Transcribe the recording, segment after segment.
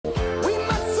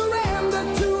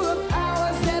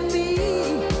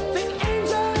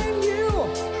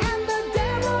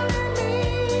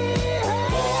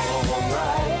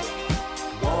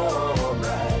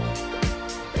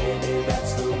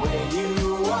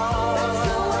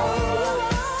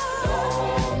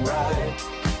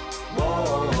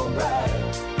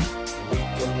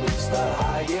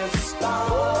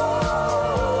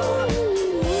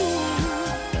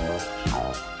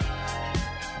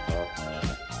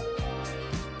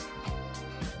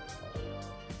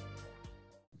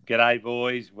G'day,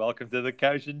 boys. Welcome to the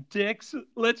Coach and Tex.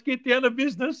 Let's get down to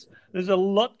business. There's a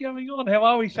lot going on. How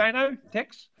are we, Shano?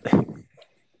 Tex?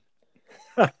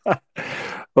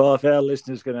 Well, if our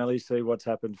listeners can only see what's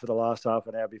happened for the last half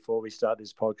an hour before we start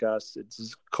this podcast, it's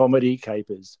just comedy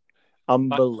capers.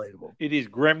 Unbelievable. It is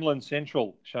Gremlin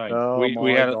Central, Shane. Oh,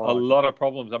 we had a God. lot of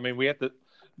problems. I mean, we had to,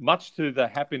 much to the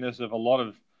happiness of a lot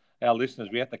of our listeners,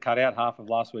 we had to cut out half of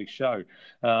last week's show.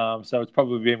 So it's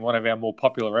probably been one of our more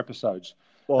popular episodes.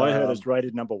 Well, I heard it's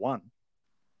rated number 1.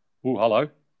 Oh, hello.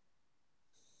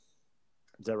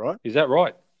 Is that right? Is that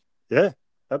right? Yeah,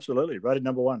 absolutely. Rated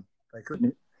number 1. They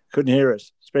couldn't hear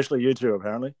us, especially you two,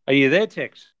 apparently. Are you there,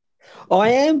 Tex? I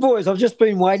am, boys. I've just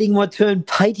been waiting my turn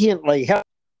patiently.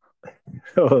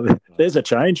 Oh, there's a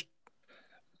change.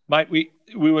 Mate, we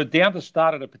were down to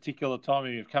start at a particular time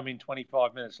and you've come in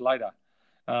 25 minutes later.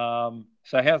 So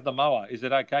how's the mower? Is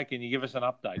it okay? Can you give us an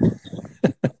update?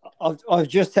 I've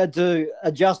just had to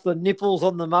adjust the nipples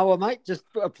on the mower, mate. Just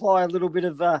apply a little bit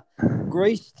of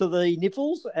grease to the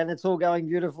nipples and it's all going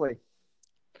beautifully.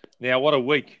 Now, what a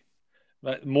week.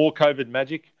 More COVID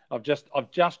magic. I've just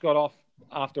got off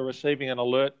after receiving an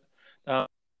alert. 3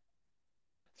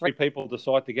 people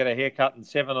decide to get a haircut and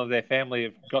 7 of their family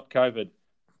have got COVID.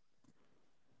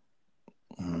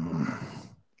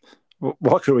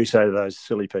 What could we say to those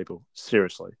silly people?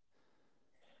 Seriously.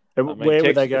 I mean, where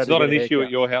would they go? It's not an issue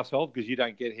at your household because you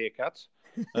don't get haircuts.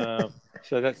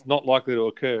 So that's not likely to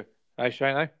occur. Hey,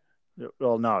 Shane?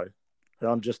 Well, no.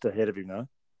 I'm just ahead of him now.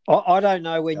 I don't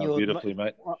know when you're beautifully,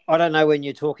 mate. I don't know when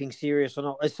you're talking serious or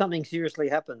not. Has something seriously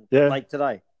happened late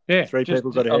today? Yeah, 3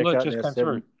 people got a haircut. Just came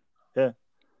through. Yeah.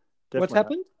 What's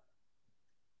happened?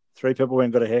 3 people went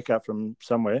and got a haircut from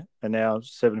somewhere, and now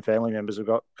 7 family members have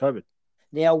got COVID.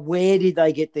 Now, where did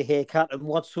they get the haircut and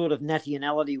what sort of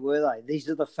nationality were they? These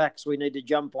are the facts we need to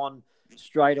jump on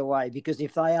straight away, because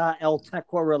if they are El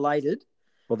Taqwa related...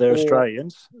 Well, they're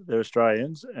Australians. They're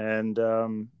Australians, and,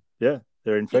 they're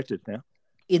infected now.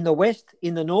 In the west,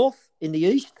 in the north, in the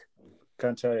east?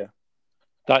 Can't tell you.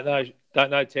 Don't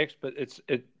know, Tex, but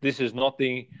this is not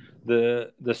the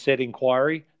set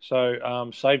inquiry,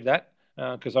 so save that,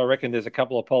 because I reckon there's a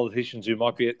couple of politicians who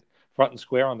might be at front and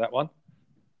square on that one.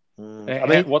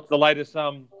 What's the latest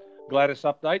Gladys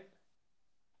update?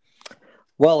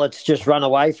 Well, it's just run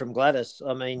away from Gladys.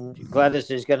 I mean,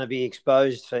 Gladys is going to be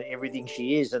exposed for everything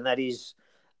she is, and that is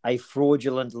a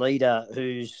fraudulent leader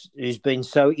who's been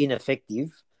so ineffective.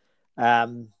 I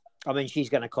mean, she's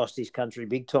going to cost this country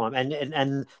big time,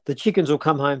 and the chickens will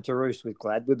come home to roost with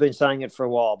Glad. We've been saying it for a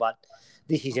while, but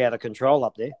this is out of control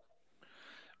up there.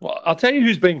 Well, I'll tell you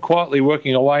who's been quietly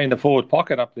working away in the forward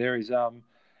pocket up there is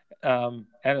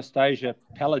Anastasia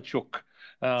Palachuk,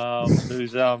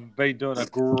 who's been doing a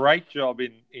great job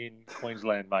in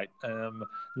Queensland, mate.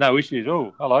 No issues.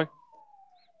 Oh, hello.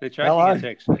 They're chasing a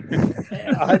text.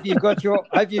 I hope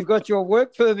you've got your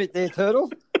work permit there,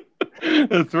 Turtle.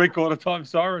 The 3/4 time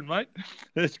siren, mate.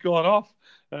 It's gone off.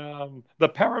 The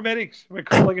paramedics, we're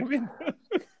calling them in.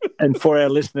 And for our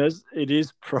listeners, it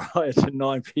is prior to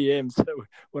 9 p.m, so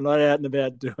we're not out and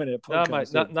about doing our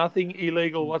podcast. No, mate, nothing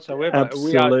illegal whatsoever.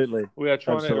 Absolutely. We are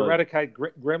trying to eradicate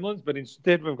gremlins, but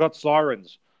instead we've got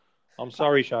sirens. I'm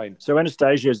sorry, Shane. So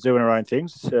Anastasia is doing her own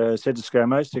things. Said to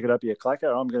ScoMo, stick it up your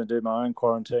clacker. I'm going to do my own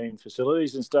quarantine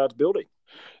facilities and start building.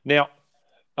 Now,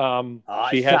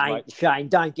 Shane,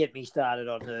 don't get me started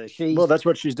on her. Well, that's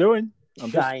what she's doing.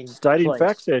 I'm just stating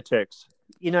facts there, Tex.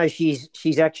 You know,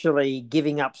 she's actually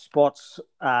giving up spots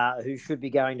who should be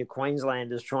going to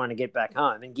Queenslanders trying to get back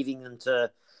home and giving them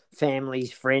to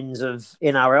families, friends of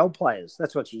NRL players.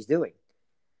 That's what she's doing.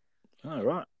 Oh,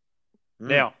 right.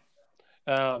 Now,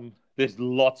 there's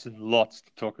lots and lots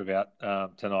to talk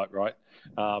about tonight, right?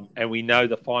 And we know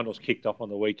the finals kicked off on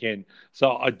the weekend.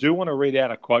 So I do want to read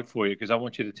out a quote for you because I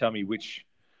want you to tell me which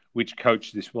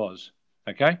coach this was,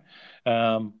 okay?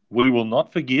 We will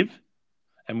not forgive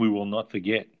and we will not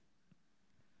forget.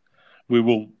 We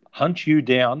will hunt you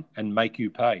down and make you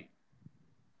pay.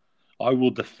 I will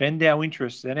defend our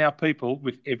interests and our people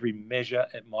with every measure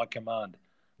at my command.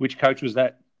 Which coach was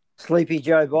that? Sleepy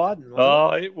Joe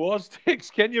Biden. It was, Tex.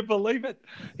 Can you believe it?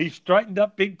 He straightened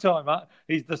up big time. Huh?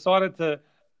 He's decided to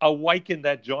awaken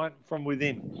that giant from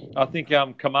within. I think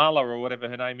Kamala, or whatever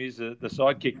her name is, the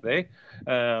sidekick there,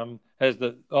 has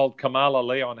the old Kamala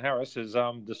Leon Harris has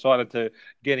decided to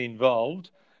get involved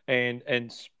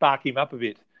and spark him up a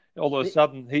bit. All of a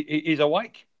sudden, he's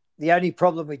awake. The only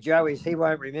problem with Joe is he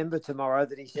won't remember tomorrow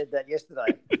that he said that yesterday.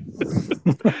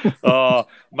 Oh,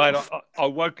 mate, I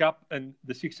woke up and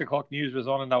the 6 o'clock news was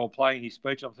on and they were playing his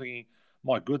speech. I'm thinking,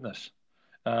 my goodness,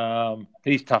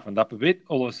 he's toughened up a bit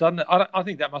all of a sudden. I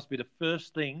think that must be the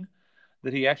first thing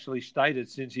that he actually stated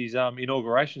since his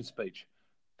inauguration speech.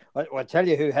 I tell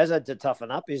you who has had to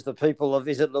toughen up is the people of,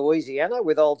 is it Louisiana,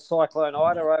 with old Cyclone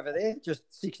Ida over there, just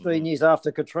 16 years after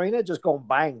Katrina, just gone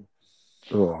bang.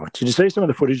 Oh, did you see some of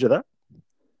the footage of that?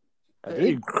 I did.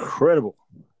 Incredible.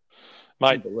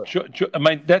 Mate, I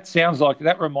mean,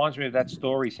 that reminds me of that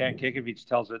story Sam Kekovich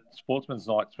tells at Sportsman's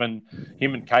Nights when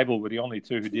him and Cable were the only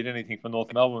two who did anything for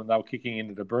North Melbourne and they were kicking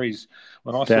into the breeze.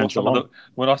 When I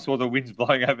saw the winds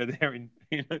blowing over there in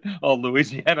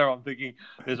Louisiana, I'm thinking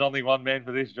there's only one man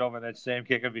for this job and that's Sam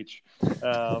Kekovich.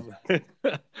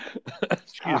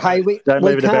 Don't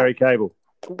leave it to Barry Cable.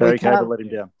 Barry Cable let him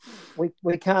down.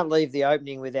 We can't leave the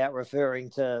opening without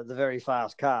referring to the very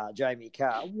fast car, Jamie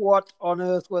Carr. What on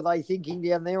earth were they thinking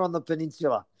down there on the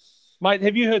peninsula? Mate,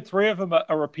 have you heard 3 of them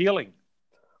are appealing?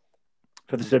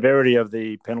 For the severity of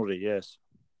the penalty, yes.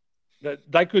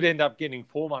 They could end up getting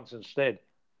 4 months instead.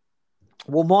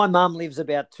 Well, my mum lives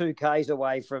about 2 k's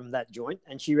away from that joint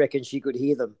and she reckons she could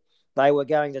hear them. They were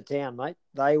going to town, mate.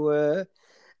 They were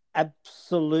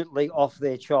absolutely off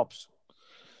their chops.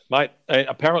 Mate,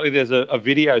 apparently there's a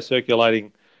video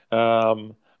circulating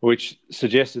which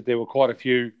suggests that there were quite a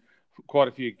few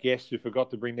guests who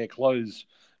forgot to bring their clothes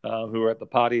who were at the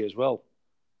party as well.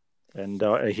 And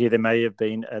I hear there may have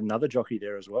been another jockey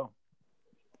there as well.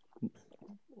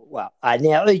 Well,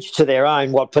 now each to their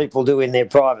own what people do in their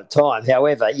private time.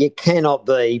 However, you cannot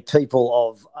be people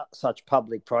of such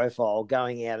public profile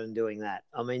going out and doing that.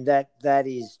 I mean, that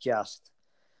is just...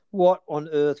 What on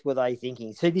earth were they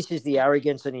thinking? See, this is the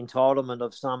arrogance and entitlement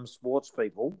of some sports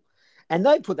people, and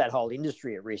they put that whole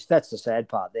industry at risk. That's the sad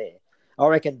part there. I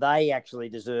reckon they actually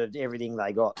deserved everything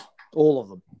they got, all of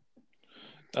them.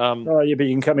 But you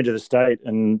can come into the state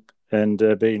and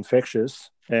be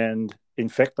infectious and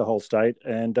infect the whole state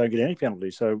and don't get any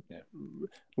penalty. So,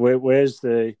 where's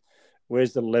the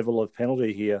level of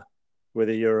penalty here,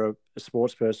 whether you're a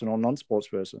sports person or non-sports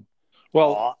person?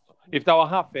 Well. If they were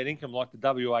half-fed income like the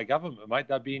WA government, mate,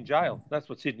 they'd be in jail. That's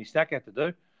what Sydney Stack had to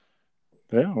do.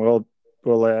 Yeah, well,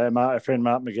 our friend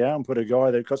Mark McGowan put a guy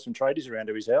that got some tradies around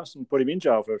to his house and put him in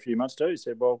jail for a few months too. He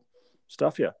said, well,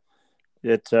 stuff you.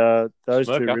 Yet those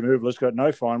two removalists got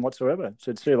no fine whatsoever.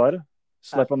 Said, see you later.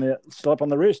 Slap on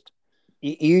the wrist.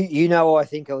 You know, I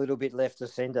think a little bit left of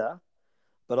centre,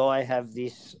 but I have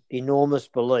this enormous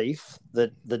belief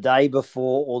that the day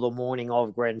before or the morning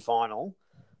of grand final,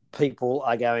 people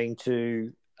are going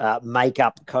to make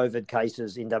up COVID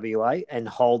cases in WA and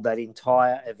hold that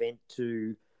entire event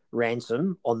to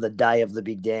ransom on the day of the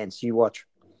big dance. You watch.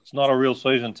 It's not a real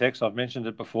season, Tex. I've mentioned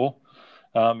it before.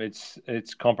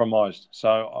 It's compromised. So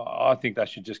I think they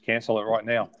should just cancel it right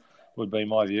now, would be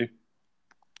my view.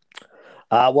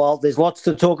 Well, there's lots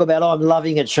to talk about. I'm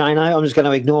loving it, Shano. I'm just going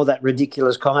to ignore that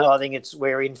ridiculous comment. I think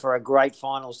we're in for a great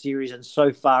final series, and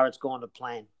so far it's gone to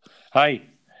plan. Hey,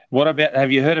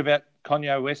 have you heard about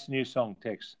Kanye West's new song,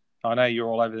 Tex? I know you're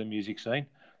all over the music scene.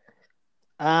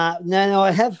 No,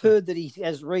 I have heard that he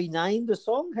has renamed the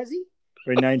song, has he?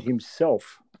 Renamed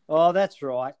himself. Oh, that's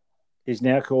right. He's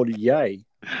now called Ye.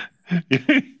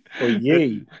 Or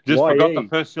Ye. Just Y-E. forgot the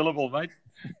first syllable, mate.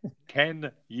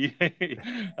 Can Ye.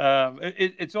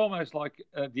 It's almost like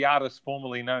the artist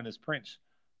formerly known as Prince.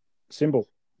 Symbol.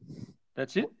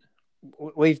 That's it?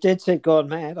 We've dead set gone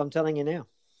mad, I'm telling you now.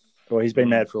 Well, he's been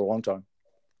mad for a long time.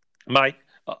 Mate,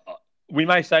 we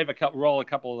may roll a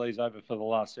couple of these over for the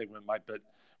last segment, mate, but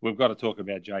we've got to talk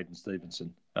about Jaden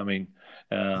Stevenson. I mean,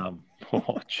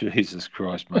 Jesus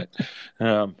Christ, mate.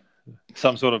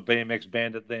 Some sort of BMX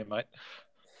bandit there, mate.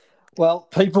 Well,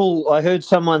 I heard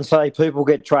someone say people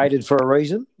get traded for a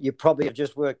reason. You probably have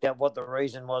just worked out what the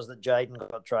reason was that Jaden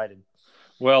got traded.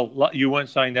 Well, you weren't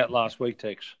saying that last week,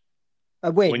 Tex.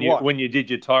 When you did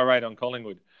your tirade on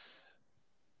Collingwood.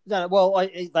 No, well,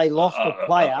 they lost a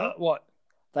player. What?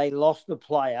 They lost a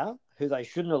player who they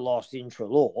shouldn't have lost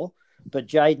intra-law. But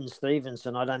Jaden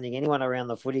Stevenson, I don't think anyone around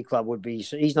the footy club would be.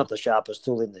 He's not the sharpest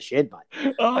tool in the shed,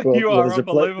 mate. You are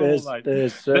unbelievable, mate.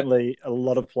 There's certainly a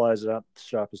lot of players that aren't the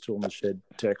sharpest tool in the shed,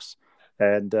 Tex.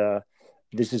 And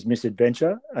this is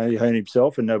misadventure. He honed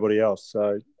himself and nobody else.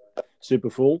 So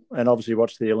super full. And obviously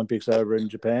watched the Olympics over in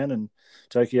Japan and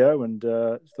Tokyo and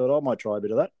thought I might try a bit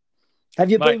of that. Have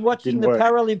you been watching the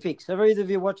Paralympics? Have either of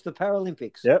you watched the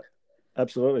Paralympics? Yep,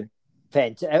 absolutely.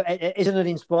 Fantastic. Isn't it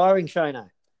inspiring, Shano?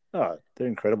 Oh, they're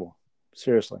incredible.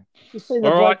 Seriously.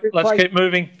 All right, let's keep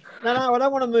moving. No, I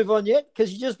don't want to move on yet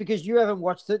because you haven't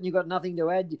watched it and you've got nothing to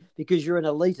add because you're an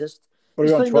elitist. What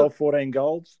are we on, 12, 14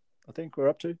 golds, I think we're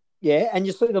up to? Yeah, and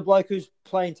you see the bloke who's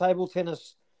playing table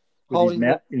tennis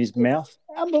in his mouth.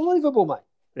 Unbelievable, mate.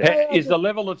 Is the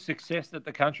level of success that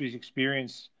the country's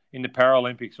experienced in the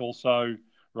Paralympics also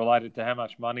related to how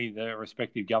much money the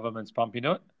respective governments pump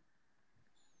into it?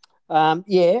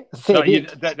 Yeah, fair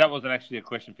bit. That wasn't actually a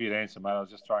question for you to answer, mate. I was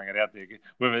just throwing it out there.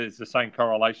 Whether it's the same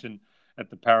correlation at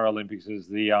the Paralympics as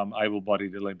the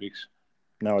able-bodied Olympics.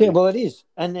 No idea. Yeah, well, it is.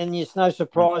 And it's no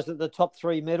surprise that the top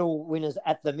 3 medal winners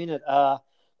at the minute are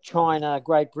China,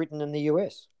 Great Britain and the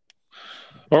US.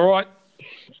 All right.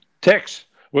 Tex,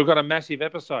 we've got a massive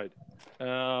episode.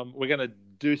 We're going to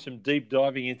do some deep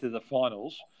diving into the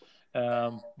finals.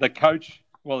 The coach,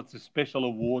 well, it's a special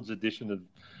awards edition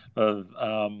of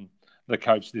the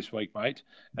coach this week, mate.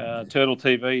 Turtle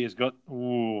TV has got,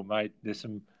 mate, there's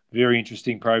some very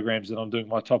interesting programs that I'm doing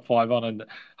my top 5 on, and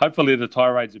hopefully the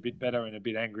tirade's a bit better and a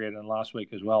bit angrier than last week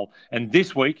as well. And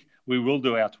this week, we will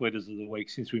do our tweeters of the week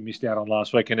since we missed out on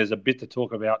last week, and there's a bit to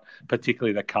talk about,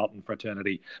 particularly the Carlton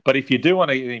fraternity. But if you do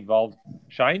want to get involved,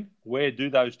 Shane, where do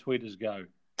those tweeters go?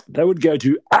 They would go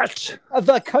to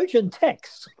the Coach and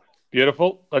Tex.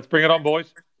 Beautiful. Let's bring it on,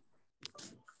 boys.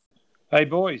 Hey,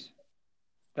 boys,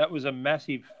 that was a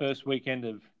massive first weekend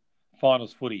of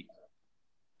finals footy.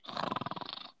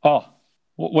 Oh,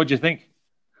 what'd you think?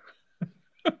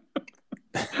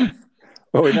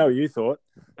 Well, we know what you thought.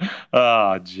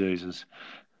 Oh, Jesus.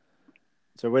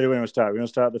 So where do we want to start? We want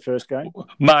to start the first game?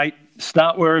 Mate,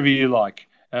 start wherever you like.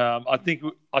 I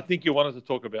think you wanted to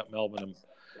talk about Melbourne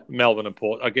and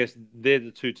Port. I guess they're the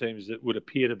two teams that would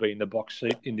appear to be in the box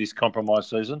seat in this compromise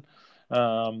season.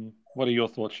 What are your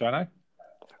thoughts, Shane?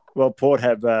 Well, Port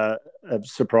have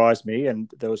surprised me,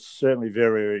 and they were certainly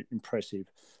very, very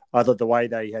impressive. I thought the way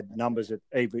they had numbers at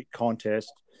every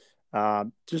contest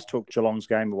just took Geelong's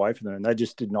game away from them, and they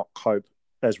just did not cope,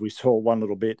 as we saw one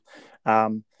little bit.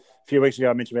 A few weeks ago,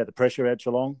 I mentioned about the pressure at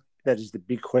Geelong. That is the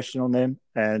big question on them,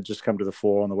 and just come to the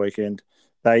fore on the weekend.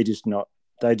 They just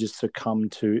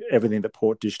succumbed to everything that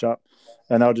Port dished up,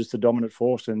 and they were just the dominant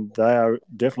force, and they are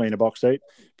definitely in a box seat.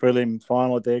 Prelim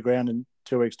final at their ground in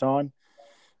 2 weeks' time.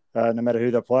 No matter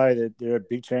who they play, they're a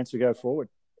big chance to go forward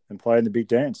and play in the big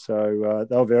dance. So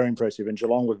they were very impressive, and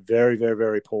Geelong were very, very,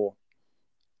 very poor.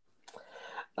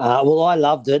 Well, I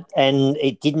loved it, and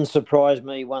it didn't surprise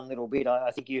me one little bit.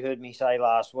 I think you heard me say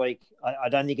last week, I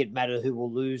don't think it mattered who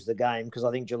will lose the game because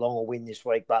I think Geelong will win this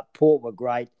week, but Port were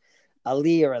great.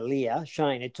 Aaliyah.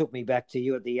 Shane, it took me back to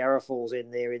you at the Yarra Falls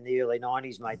end there in the early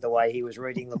 90s, mate, the way he was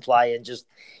reading the play and just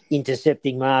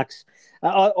intercepting marks.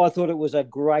 I thought it was a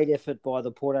great effort by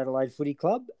the Port Adelaide Footy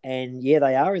Club, and, yeah,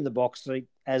 they are in the box seat,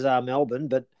 as are Melbourne,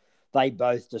 but they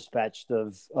both dispatched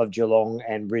of Geelong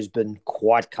and Brisbane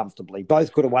quite comfortably.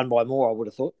 Both could have won by more, I would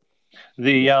have thought.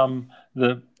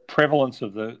 The prevalence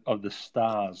of the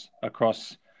stars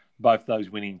across both those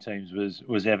winning teams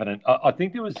was evident. I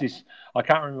think there was this, I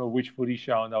can't remember which footy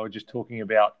show, and they were just talking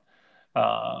about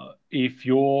if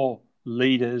your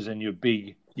leaders and your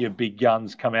big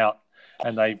guns come out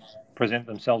and they present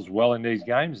themselves well in these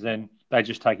games, then they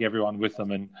just take everyone with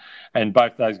them. And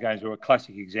both those games were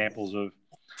classic examples of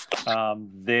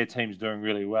their teams doing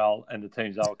really well and the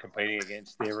teams they were competing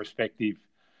against, their respective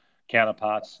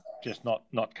counterparts, just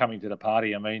not coming to the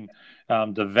party. I mean,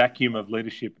 the vacuum of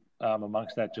leadership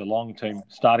amongst that Geelong team,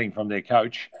 starting from their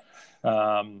coach,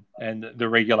 and the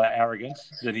regular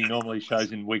arrogance that he normally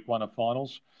shows in week 1 of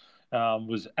finals,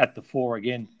 was at the fore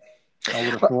again, I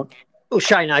would have thought. Well,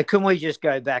 Shane, can we just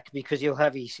go back, because he'll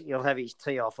have his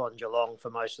tee off on Geelong for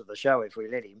most of the show if we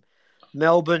let him.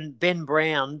 Melbourne, Ben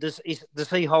Brown, does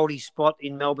he hold his spot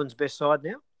in Melbourne's best side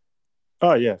now?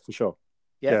 Oh, yeah, for sure.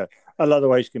 Yeah. I love the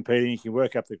way he's competing. He can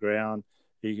work up the ground.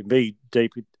 He can be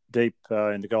deep in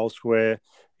the goal square.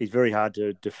 He's very hard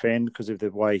to defend because of the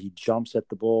way he jumps at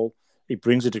the ball. He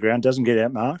brings it to ground, doesn't get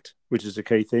outmarked, which is the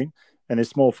key thing. And his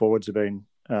small forwards have been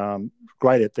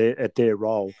great at their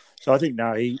role. So I think,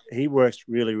 he works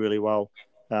really, really well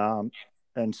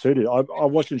and suited. I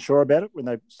wasn't sure about it when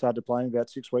they started playing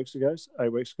about 8 weeks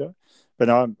ago. But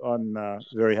I'm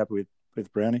very happy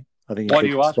with Brownie. I think. Why do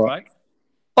you ask, mate?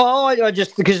 Oh, I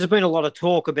just, because there's been a lot of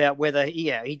talk about whether,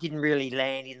 he didn't really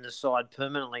land in the side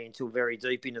permanently until very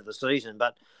deep into the season.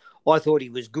 But I thought he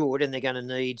was good, and they're going to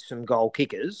need some goal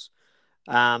kickers.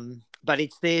 But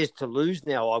it's theirs to lose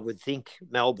now, I would think,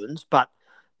 Melbourne's. But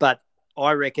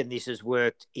I reckon this has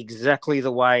worked exactly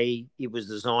the way it was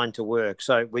designed to work.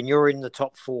 So when you're in the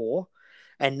top 4,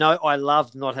 and I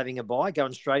loved not having a bye,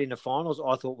 going straight into finals,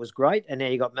 I thought was great. And now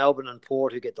you got Melbourne and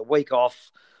Port who get the week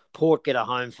off. Port get a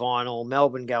home final.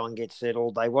 Melbourne go and get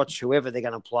settled. They watch whoever they're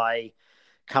going to play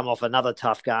come off another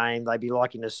tough game. They'd be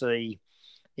liking to see,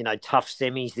 tough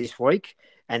semis this week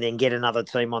and then get another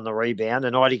team on the rebound.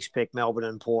 And I'd expect Melbourne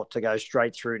and Port to go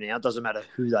straight through now. It doesn't matter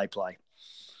who they play.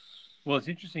 Well, it's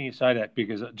interesting you say that,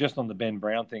 because just on the Ben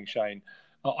Brown thing, Shane,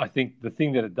 I think the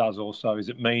thing that it does also is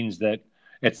it means that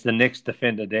it's the next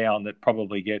defender down that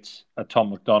probably gets a Tom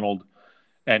McDonald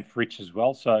and Fritsch as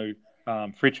well. So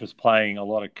Fritsch was playing a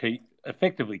lot of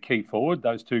effectively key forward,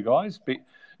 those two guys, but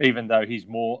even though he's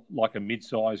more like a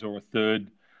mid-size or a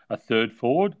third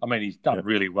forward. I mean, he's done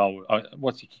really well.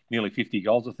 What's he, nearly 50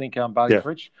 goals, I think, Barty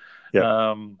Fritsch.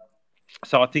 Yeah.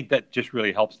 So I think that just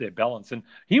really helps their balance. And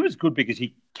he was good because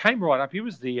he came right up. He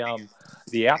was the out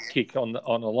kick on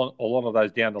a lot of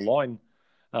those down the line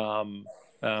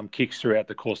kicks throughout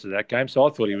the course of that game. So I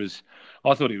thought he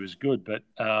was good. But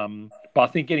I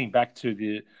think getting back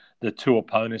to the two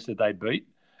opponents that they beat,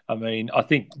 I mean, I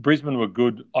think Brisbane were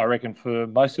good, I reckon, for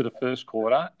most of the first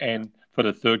quarter and for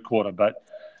the third quarter. But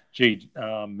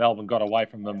Melbourne got away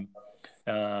from them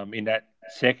in that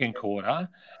second quarter,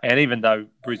 and even though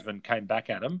Brisbane came back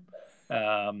at them,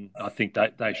 I think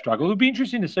they struggled. It'll be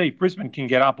interesting to see if Brisbane can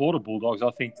get up or the Bulldogs.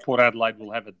 I think Port Adelaide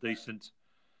will have a decent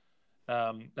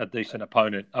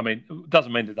opponent. I mean, it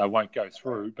doesn't mean that they won't go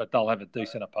through, but they'll have a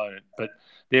decent opponent. But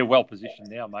they're well positioned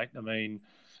now, mate. I mean,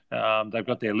 they've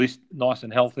got their list nice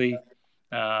and healthy.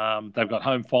 They've got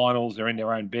home finals. They're in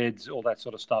their own beds, all that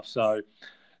sort of stuff. So,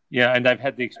 yeah, and they've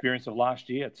had the experience of last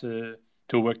year to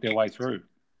work their way through.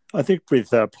 I think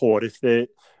with Port,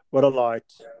 what I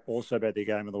liked also about their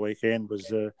game of the weekend was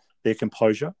their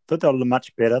composure. That they were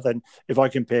much better than if I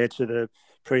compare to the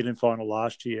prelim final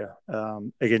last year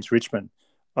against Richmond.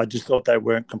 I just thought they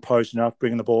weren't composed enough,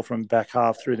 bringing the ball from back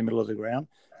half through the middle of the ground,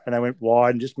 and they went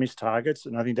wide and just missed targets.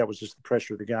 And I think that was just the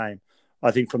pressure of the game.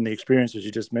 I think from the experiences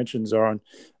you just mentioned, Zoran,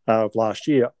 of last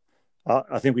year,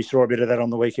 I think we saw a bit of that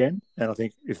on the weekend. And I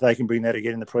think if they can bring that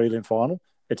again in the prelim final,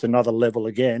 it's another level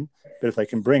again. But if they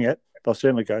can bring it, they'll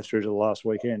certainly go through to the last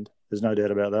weekend. There's no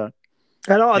doubt about that.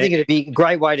 And I think it'd be a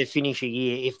great way to finish a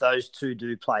year if those two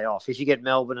do play off. If you get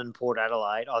Melbourne and Port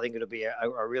Adelaide, I think it'll be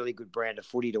a really good brand of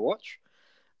footy to watch.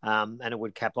 And it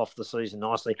would cap off the season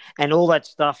nicely. And all that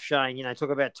stuff, Shane, talk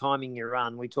about timing your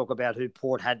run. We talk about who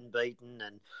Port hadn't beaten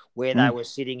and where they were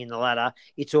sitting in the ladder.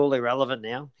 It's all irrelevant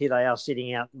now. Here they are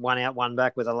sitting out, one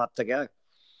back with a lap to go.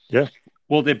 Yeah.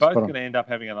 Well, they're both going to end up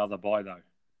having another bye, though.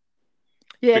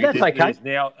 Yeah, that's okay.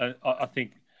 Now, I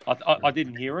think I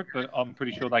didn't hear it, but I'm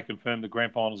pretty sure they confirmed the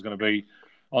grand final is going to be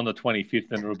on the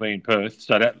 25th and it'll be in Perth.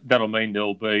 So that'll mean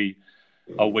there'll be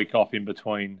a week off in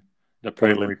between the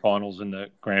preliminary finals and the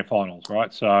grand finals,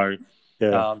 right? So,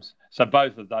 so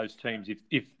both of those teams,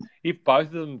 if both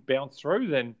of them bounce through,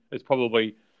 then it's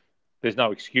probably there's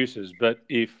no excuses. But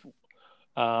if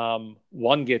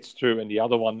one gets through and the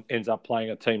other one ends up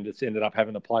playing a team that's ended up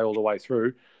having to play all the way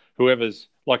through, whoever's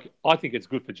I think it's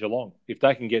good for Geelong if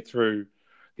they can get through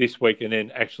this week and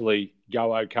then actually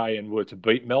go okay and were to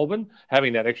beat Melbourne,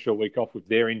 having that extra week off with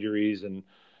their injuries and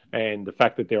the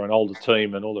fact that they're an older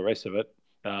team and all the rest of it.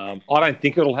 I don't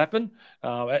think it'll happen.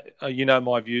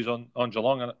 My views on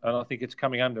Geelong, and I think it's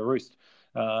coming home to roost.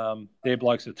 Their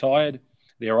blokes are tired.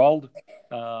 They're old.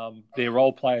 Their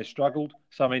role players struggled.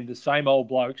 So, I mean, the same old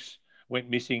blokes went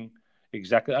missing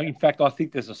exactly. In fact, I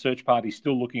think there's a search party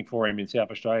still looking for him in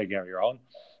South Australia, Gary Rowan.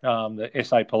 The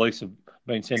SA police have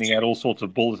been sending out all sorts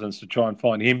of bulletins to try and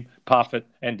find him, Parfitt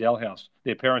and Dalhouse.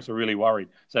 Their parents are really worried.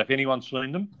 So if anyone's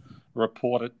seen them,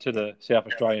 report it to the South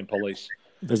Australian police.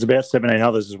 There's about 17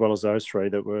 others as well as those three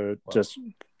that were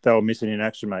they were missing in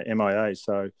action, mate, MIA.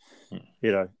 So,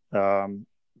 they've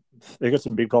got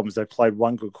some big problems. They've played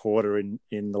one good quarter in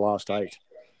the last 8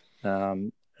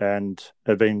 and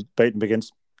have been beaten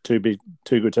against two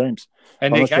good teams.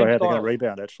 And I'm not sure how they're going to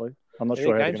rebound, actually. I'm not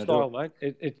sure how they're going to do it.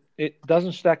 Mate. It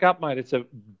doesn't stack up, mate. It's a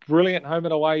brilliant home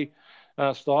and away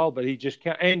style, but he just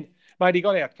can't. And, mate, he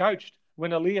got out-coached.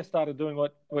 When Aaliyah started doing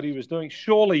what he was doing,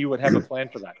 surely you would have a plan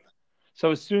for that. So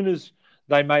as soon as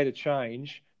they made a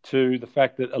change to the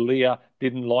fact that Aaliyah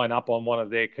didn't line up on one of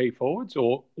their key forwards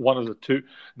or one of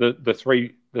the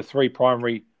three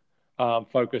primary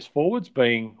focus forwards,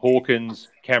 being Hawkins,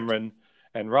 Cameron,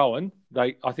 and Rowan,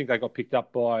 I think they got picked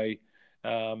up by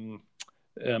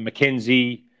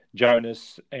Mackenzie,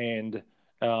 Jonas, and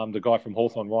the guy from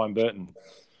Hawthorn, Ryan Burton.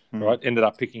 Right, ended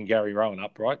up picking Gary Rowan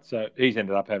up, right? So he's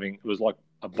ended up having it was like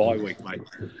a bye week, mate.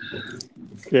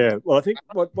 Yeah, well, I think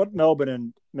what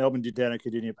Melbourne did down at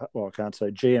Cardinia, well, I can't say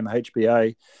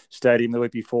GMHBA Stadium the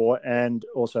week before and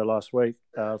also last week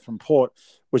from Port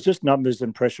was just numbers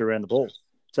and pressure around the ball.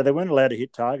 So they weren't allowed to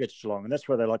hit targets, Geelong, and that's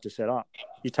where they like to set up.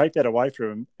 You take that away from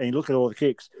them and you look at all the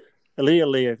kicks.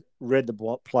 Aaliyah read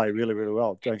the play really, really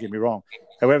well, don't get me wrong.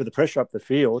 However, the pressure up the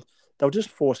field, they were just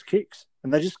forced kicks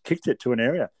and they just kicked it to an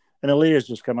area. And Aaliyah's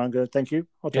just come on and go, thank you,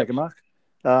 I'll take a mark.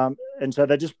 And so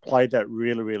they just played that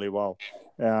really, really well.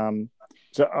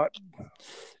 So,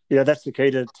 that's the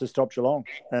key to stop Geelong.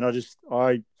 And I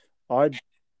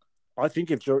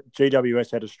think if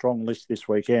GWS had a strong list this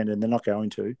weekend, and they're not going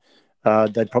to,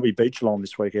 they'd probably beat Geelong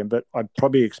this weekend. But I'd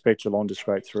probably expect Geelong to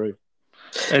scrape through.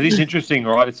 It is interesting,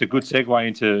 right? It's a good segue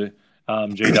into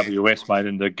GWS, mate,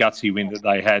 and the gutsy win that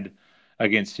they had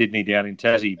against Sydney down in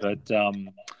Tassie. But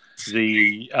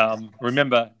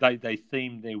remember, they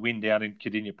themed their win down in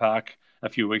Cardinia Park a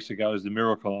few weeks ago as the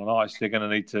miracle on ice. They're going to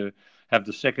need to have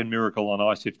the second miracle on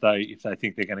ice if they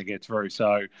think they're going to get through.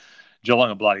 So Geelong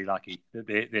are bloody lucky that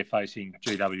they're facing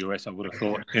GWS. I would have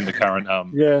thought in the current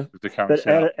but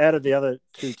out of the other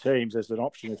two teams, as an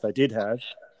option, if they did have,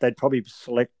 they'd probably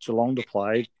select Geelong to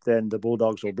play than the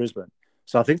Bulldogs or Brisbane.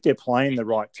 So I think they're playing the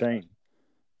right team.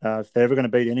 If they're ever going to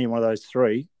beat any one of those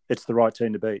three, it's the right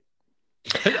team to beat.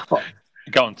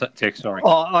 Go on, Tex, sorry.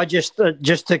 I just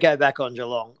to go back on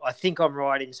Geelong, I think I'm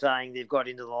right in saying they've got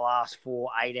into the last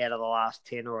 8 out of the last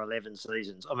 10 or 11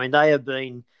 seasons. I mean,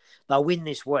 they'll win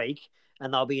this week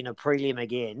and they'll be in a prelim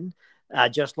again,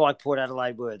 just like Port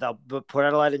Adelaide were. Port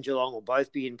Adelaide and Geelong will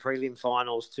both be in prelim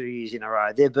finals 2 years in a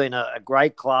row. They've been a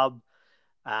great club.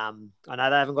 I know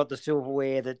they haven't got the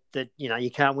silverware that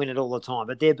you can't win it all the time,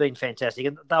 but they've been fantastic,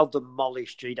 and they'll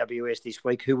demolish GWS this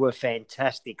week, who were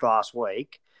fantastic last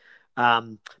week.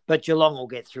 But Geelong will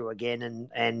get through again,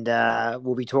 and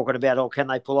we'll be talking about, can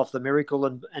they pull off the miracle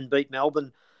and beat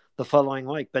Melbourne the following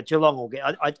week? But Geelong will get.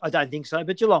 I don't think so,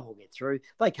 but Geelong will get through.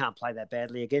 They can't play that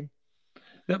badly again.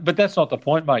 But that's not the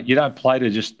point, mate. You don't play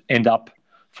to just end up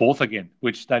fourth again,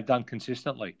 which they've done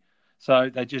consistently.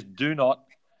 So they just do not.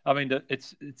 I mean,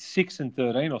 it's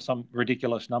 6-13 or some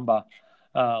ridiculous number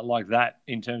like that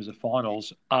in terms of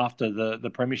finals after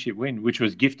the premiership win, which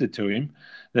was gifted to him,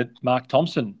 that Mark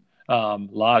Thompson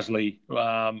largely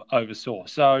oversaw.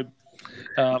 So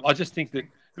I just think that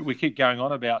we keep going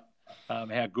on about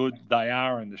how good they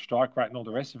are and the strike rate and all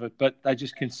the rest of it, but they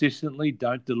just consistently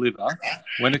don't deliver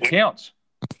when it counts.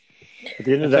 At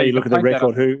the end of the day, you look at the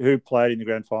record, who played in the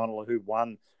grand final or who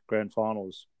won grand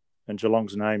finals, and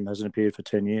Geelong's name hasn't appeared for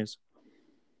 10 years.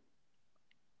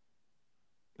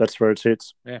 That's where it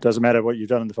sits. Yeah. Doesn't matter what you've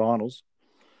done in the finals.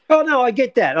 Oh, no, I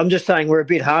get that. I'm just saying we're a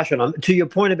bit harsh on them. To your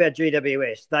point about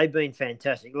GWS, they've been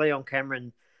fantastic. Leon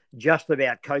Cameron, just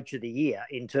about coach of the year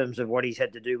in terms of what he's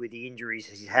had to do with the injuries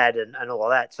he's had and all of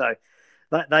that. So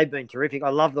they've been terrific. I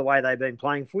love the way they've been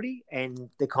playing footy, and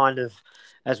the kind of,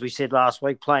 as we said last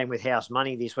week, playing with house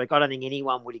money this week. I don't think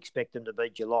anyone would expect them to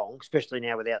beat Geelong, especially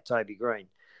now without Toby Greene.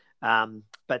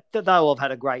 But they'll have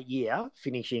had a great year,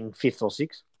 finishing 5th or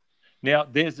 6th. Now,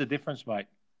 there's the difference, mate.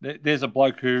 There's a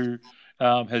bloke who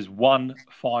has won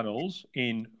finals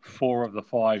in 4 of the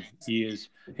 5 years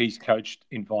he's coached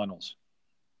in finals.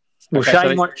 Well,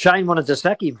 Shane wanted to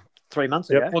sack him 3 months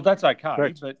ago. Well, that's okay,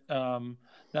 correct. But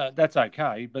that's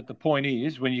okay. But the point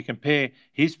is, when you compare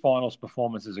his finals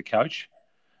performance as a coach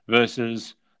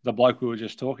versus the bloke we were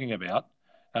just talking about,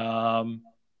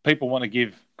 people want to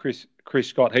give Chris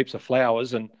Scott heaps of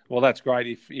flowers, and well, that's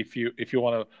great if you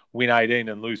want to win 18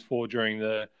 and lose 4 during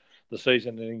the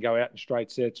season and then go out in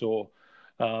straight sets or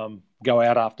go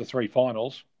out after 3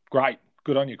 finals. Great,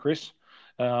 good on you, Chris.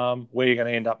 Where are you going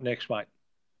to end up next, mate?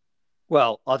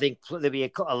 Well, I think there'll be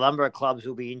a number of clubs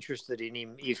who'll be interested in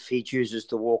him if he chooses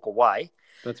to walk away.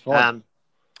 That's fine.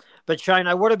 But Shane,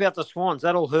 what about the Swans?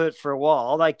 That'll hurt for a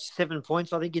while. Like 7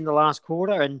 points, I think, in the last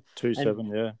quarter, and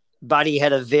 2-7, yeah. Buddy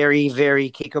had a very, very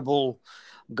kickable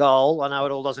goal. I know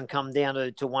it all doesn't come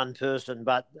down to one person,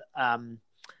 but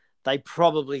they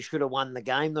probably should have won the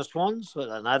game, the Swans.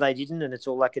 I know they didn't, and it's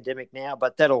all academic now,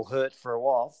 but that'll hurt for a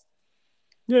while.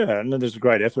 Yeah, and there's a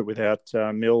great effort without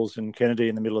Mills and Kennedy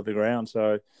in the middle of the ground.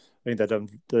 So I think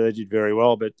they did very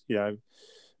well. But, the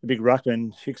big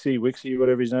ruckman, Wixie,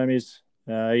 whatever his name is,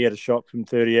 he had a shot from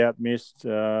 30 out, missed.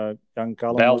 Young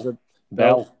Carlton, was it?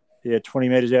 Bell. Yeah, 20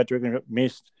 metres out,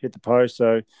 missed, hit the post.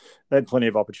 So they had plenty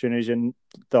of opportunities, and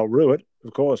they'll rue it,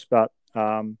 of course. But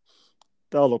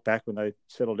they'll look back when they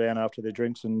settle down after their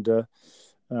drinks, and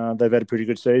they've had a pretty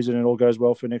good season, and it all goes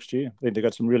well for next year. I think they've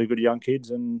got some really good young kids,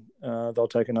 and they'll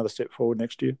take another step forward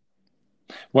next year.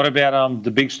 What about the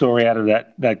big story out of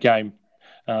that game,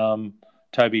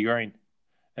 Toby Greene?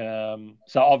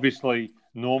 So obviously,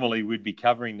 normally we'd be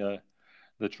covering the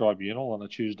tribunal on a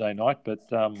Tuesday night, but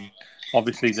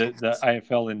obviously the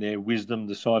AFL in their wisdom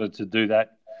decided to do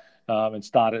that and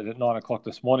started at 9 o'clock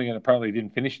this morning, and apparently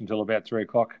didn't finish until about 3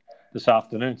 o'clock this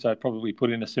afternoon. So probably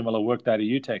put in a similar workday to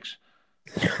you, Tex.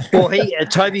 Well,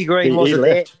 Toby Greene wasn't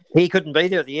there. He couldn't be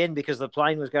there at the end because the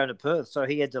plane was going to Perth, so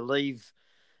he had to leave.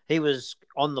 He was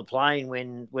on the plane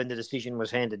when the decision was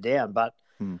handed down, but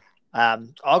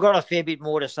I've got a fair bit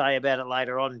more to say about it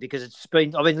later on because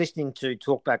I've been listening to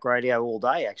Talkback Radio all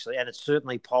day actually, and it's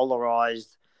certainly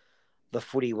polarised the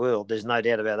footy world. There's no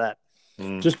doubt about that.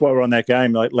 Just while we're on that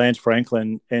game, like Lance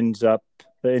Franklin ends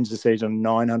the season on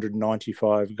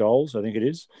 995 goals, I think it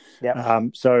is. Yeah.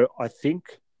 So I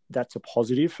think that's a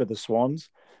positive for the Swans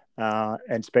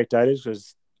and spectators,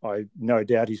 because I no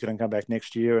doubt he's going to come back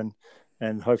next year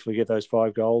and hopefully get those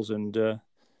 5 goals and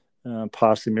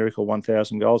pass the miracle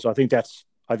 1,000 goals. I think that's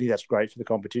great for the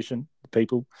competition, the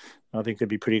people. I think they'd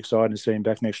be pretty excited to see him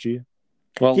back next year.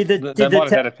 Well, they might have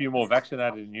had a few more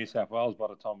vaccinated in New South Wales by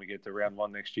the time we get to round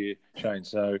 1 next year, Shane.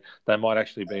 So they might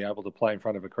actually be able to play in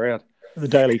front of a crowd. The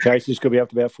daily cases could be up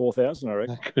to about 4,000, I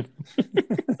reckon.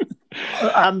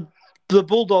 The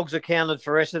Bulldogs accounted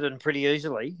for Essendon pretty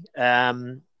easily.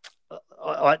 It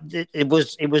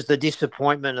was the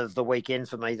disappointment of the weekend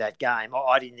for me, that game.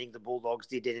 I didn't think the Bulldogs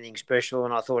did anything special,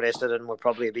 and I thought Essendon were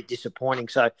probably a bit disappointing.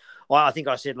 So I think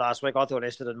I said last week I thought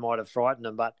Essendon might have frightened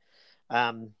them, but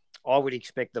I would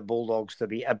expect the Bulldogs to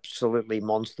be absolutely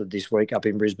monstered this week up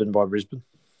in Brisbane by Brisbane.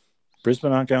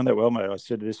 Brisbane aren't going that well, mate. I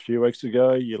said this a few weeks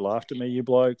ago. You laughed at me, you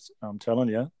blokes. I'm telling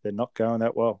you, they're not going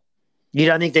that well. You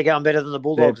don't think they're going better than the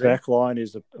Bulldogs? Their back line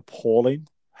is appalling.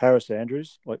 Harris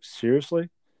Andrews, like seriously,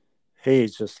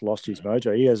 he's just lost his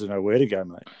mojo. He doesn't know where to go,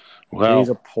 mate. Well, he's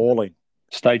appalling.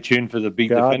 Stay tuned for the Big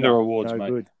Defender Awards, no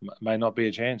mate. Good. May not be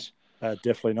a chance.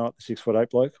 Definitely not. The 6'8"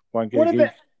 bloke won't get a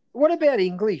gig. What about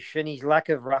English and his lack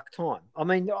of ruck time? I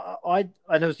mean, and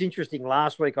it was interesting.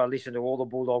 Last week I listened to all the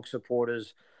Bulldog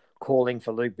supporters calling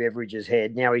for Luke Beveridge's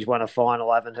head. Now he's won a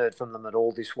final. I haven't heard from them at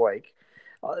all this week.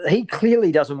 He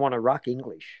clearly doesn't want to ruck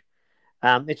English.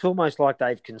 It's almost like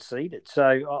they've conceded. So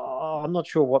I'm not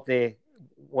sure what they're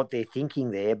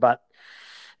thinking there, but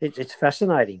it's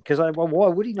fascinating because why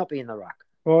would he not be in the ruck?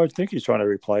 Well, I think he's trying to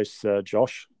replace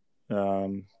Josh.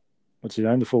 What's his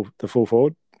name? The full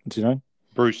forward. What's his name?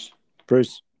 Bruce. Okay.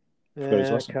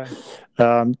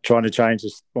 Trying to change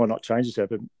this, well, not change this,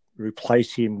 but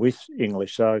replace him with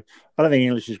English. So I don't think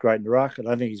English is great in the ruck. I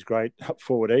don't think he's great up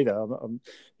forward either.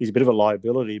 He's a bit of a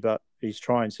liability, but he's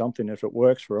trying something. If it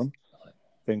works for him,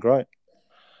 then great.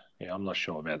 Yeah, I'm not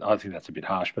sure about that. I think that's a bit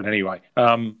harsh. But anyway,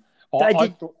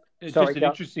 it's just an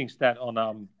interesting stat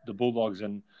on the Bulldogs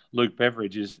and Luke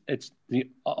Beveridge is it's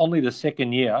only the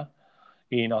second year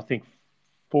in, I think,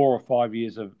 4 or 5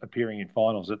 years of appearing in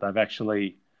finals that they've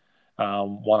actually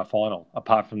won a final,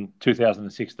 apart from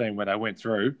 2016 when they went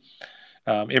through.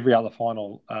 Every other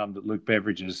final that Luke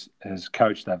Beveridge has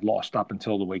coached, they've lost up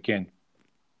until the weekend.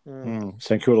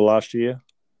 St Kilda last year.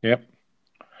 Yep.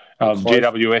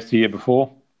 GWS the year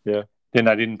before. Yeah. Then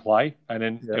they didn't play. And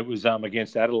then it was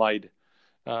against Adelaide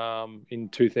in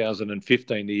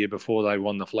 2015, the year before they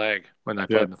won the flag, when they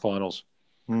played in the finals.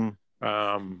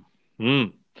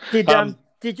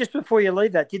 Just before you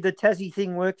leave that, did the Tassie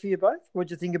thing work for you both? What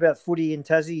did you think about footy in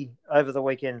Tassie over the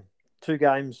weekend? 2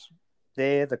 games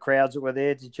there, the crowds that were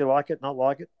there. Did you like it, not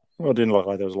like it? Well, I didn't like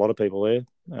it. There was a lot of people there.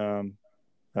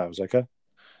 That was okay.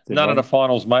 None of the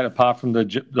finals, mate, apart from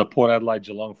the Port Adelaide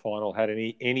Geelong final, had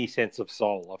any sense of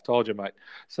soul. I've told you, mate.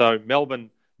 So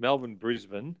Melbourne,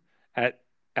 Brisbane at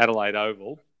Adelaide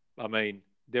Oval. I mean,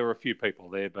 there were a few people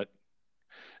there, but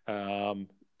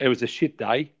it was a shit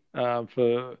day. I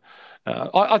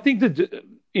think that,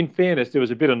 in fairness, there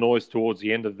was a bit of noise towards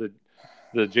the end of the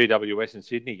GWS and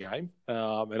Sydney game,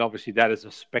 and obviously that as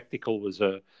a spectacle was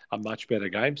a much better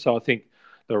game. So I think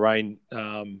the rain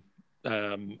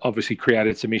obviously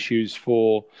created some issues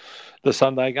for the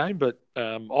Sunday game, but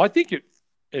I think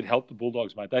it helped the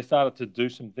Bulldogs, mate. They started to do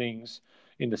some things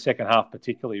in the second half,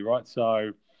 particularly, right?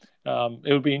 So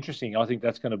it would be interesting. I think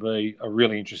that's going to be a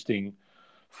really interesting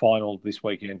final this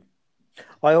weekend.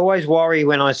 I always worry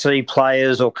when I see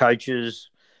players or coaches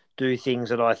do things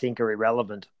that I think are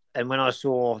irrelevant. And when I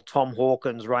saw Tom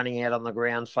Hawkins running out on the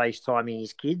ground FaceTiming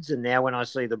his kids, and now when I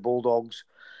see the Bulldogs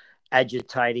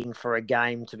agitating for a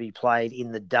game to be played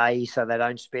in the day so they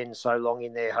don't spend so long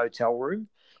in their hotel room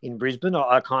in Brisbane,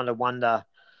 I kind of wonder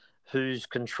who's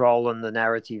controlling the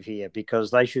narrative here,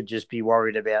 because they should just be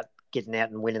worried about getting out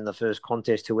and winning the first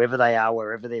contest, whoever they are,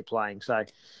 wherever they're playing. So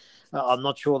I'm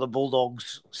not sure the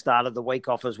Bulldogs started the week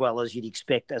off as well as you'd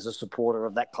expect as a supporter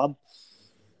of that club.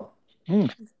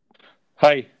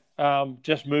 Hey,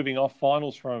 just moving off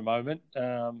finals for a moment.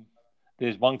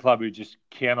 There's one club who just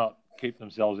cannot keep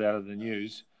themselves out of the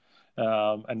news,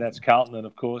 and that's Carlton. And,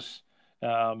 of course,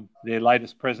 their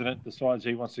latest president decides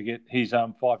he wants to get his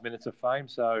 5 minutes of fame.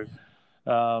 So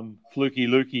Fluky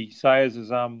Lukey Sayers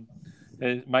is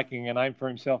making a name for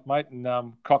himself, mate,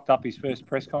 and cocked up his first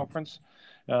press conference.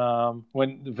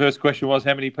 When the first question was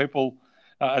how many people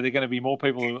Are there going to be more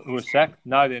people who are sacked?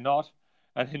 No, they're not.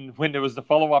 And then when there was the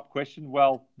follow-up question,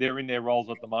 well, they're in their roles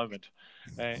at the moment.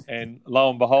 And lo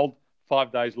and behold,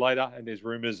 5 days later, and there's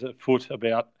rumours afoot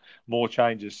about more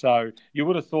changes. So you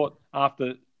would have thought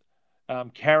after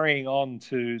carrying on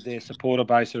to their supporter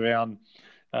base around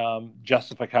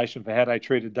justification for how they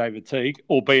treated David Teague,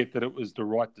 albeit that it was the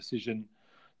right decision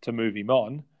to move him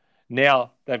on,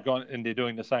 now they've gone and they're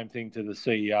doing the same thing to the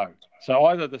CEO. So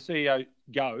either the CEO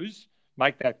goes,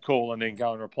 make that call, and then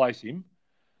go and replace him,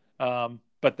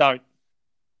 but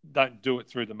don't do it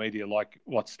through the media like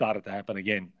what started to happen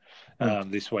again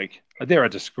this week. They're a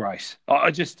disgrace.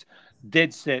 I just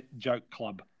dead set joke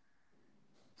club.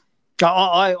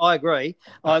 I agree.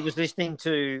 I was listening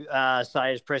to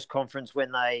Sayers' press conference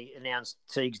when they announced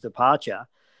Teague's departure,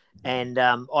 and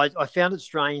I found it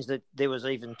strange that there was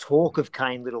even talk of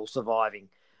Kane Little surviving.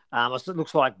 It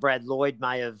looks like Brad Lloyd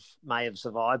may have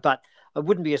survived, but it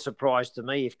wouldn't be a surprise to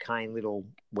me if Kane Little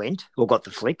went or got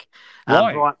the flick.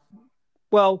 Why? Right.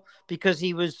 Well, because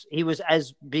he was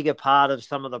as big a part of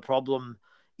some of the problem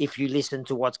if you listen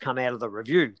to what's come out of the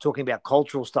review, talking about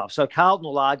cultural stuff. So Carlton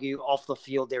will argue off the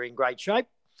field they're in great shape.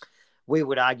 We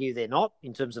would argue they're not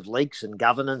in terms of leaks and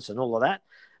governance and all of that.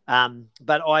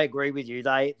 But I agree with you.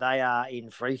 They are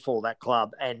in free fall, that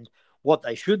club. And what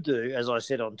they should do, as I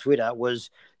said on Twitter,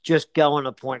 was just go and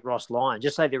appoint Ross Lyon.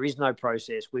 Just say there is no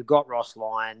process. We've got Ross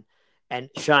Lyon. And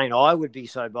Shane, I would be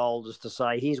so bold as to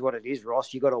say, here's what it is,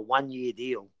 Ross. You got a 1-year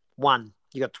deal.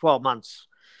 You got 12 months.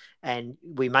 And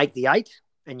we make the 8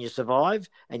 and you survive,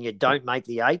 and you don't make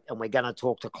the 8, and we're going to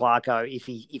talk to Clarko if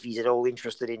he's at all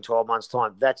interested in 12 months'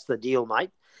 time. That's the deal, mate.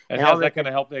 And how's that going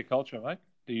to help their culture, mate?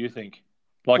 Do you think?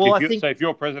 Like, well, if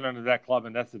you're president of that club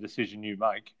and that's the decision you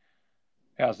make,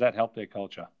 how's that help their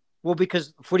culture? Well,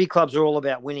 because footy clubs are all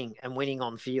about winning and winning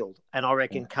on field. And I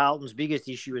reckon Carlton's biggest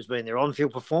issue has been their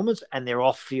on-field performance and their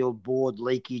off-field board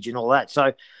leakage and all that.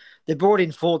 So they brought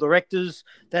in 4 directors.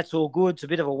 That's all good. It's a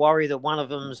bit of a worry that one of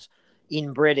them's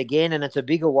inbred again. And it's a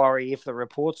bigger worry if the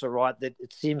reports are right that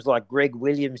it seems like Greg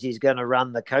Williams is going to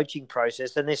run the coaching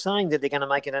process. And they're saying that they're going to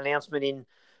make an announcement in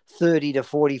 30 to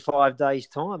 45 days'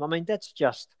 time. I mean, that's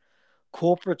just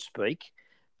corporate speak.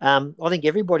 I think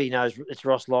everybody knows it's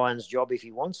Ross Lyon's job if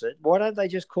he wants it. Why don't they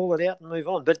just call it out and move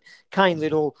on? But Kane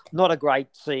Little, not a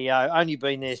great CEO, only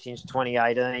been there since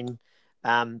 2018.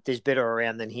 There's better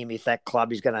around than him if that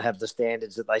club is going to have the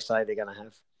standards that they say they're going to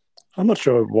have. I'm not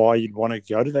sure why you'd want to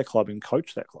go to that club and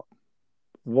coach that club.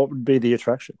 What would be the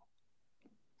attraction?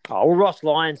 Oh, well, Ross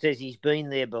Lyon says he's been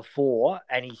there before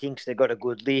and he thinks they've got a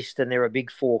good list and they're a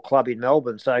Big 4 club in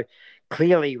Melbourne. So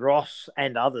clearly Ross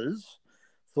and others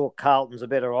thought Carlton's a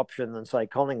better option than, say,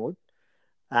 Collingwood.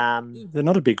 They're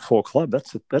not a Big 4 club.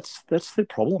 That's the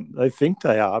problem. They think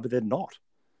they are, but they're not.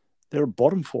 They're a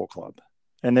bottom 4 club.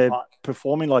 And they're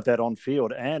performing like that on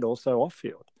field and also off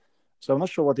field. So I'm not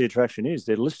sure what the attraction is.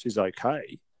 Their list is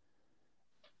okay.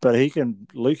 But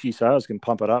Lukey Sayers can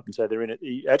pump it up and say they're in it.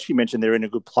 He actually mentioned they're in a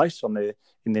good place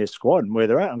in their squad and where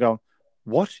they're at. I'm going,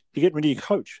 what? You get rid of your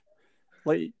coach?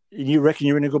 Like, you reckon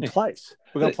you're in a good place?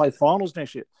 We're going to play finals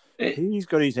next year. He's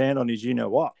got his hand on his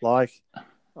you-know-what. Like,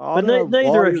 I don't know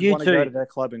neither why of you want to go to that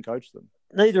club and coach them.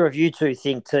 Neither of you two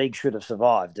think Teague should have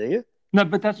survived, do you? No,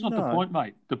 but that's not the point,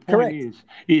 mate. The point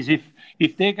is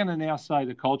if they're going to now say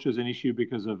the culture is an issue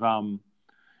because of the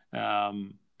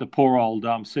poor old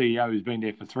CEO who's been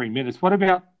there for 3 minutes, what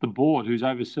about the board who's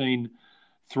overseen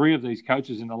 3 of these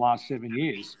coaches in the last 7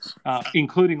 years,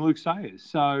 including Luke Sayers?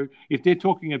 So if they're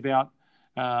talking about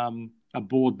a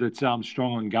board that's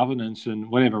strong on governance and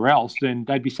whatever else, then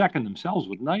they'd be sacking themselves,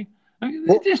 wouldn't they?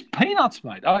 They're just peanuts,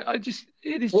 mate.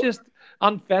 It is just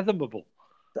unfathomable.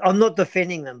 I'm not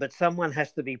defending them, but someone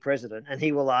has to be president, and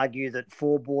he will argue that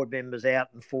 4 board members out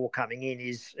and 4 coming in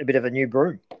is a bit of a new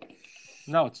broom.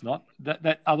 No, it's not.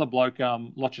 That other bloke,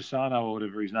 Lochisano or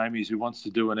whatever his name is, who wants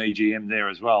to do an EGM there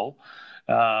as well,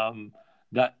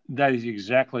 that is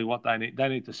exactly what they need. They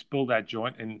need to spill that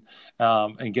joint and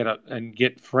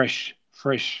get fresh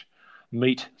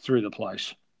meat through the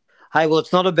place. Hey, well,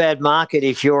 it's not a bad market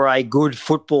if you're a good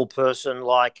football person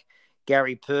like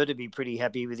Gary Purr to be pretty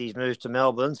happy with his move to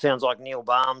Melbourne. Sounds like Neil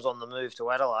Baum's on the move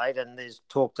to Adelaide, and there's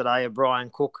talk today of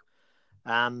Brian Cook,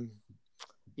 at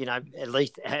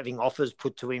least having offers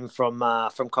put to him from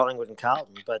Collingwood and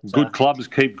Carlton. But good clubs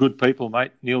keep good people,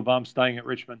 mate. Neil Baum staying at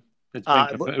Richmond.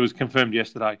 It was confirmed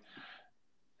yesterday.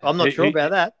 I'm not sure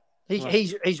about that.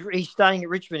 He's staying at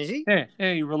Richmond, is he? Yeah.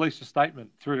 He released a statement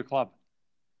through the club.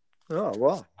 Oh,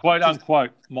 wow. Quote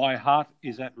unquote, my heart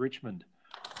is at Richmond.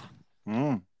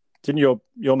 Didn't your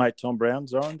mate Tom Brown,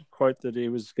 Zoran, quote that he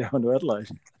was going to Adelaide?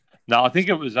 No, I think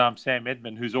it was Sam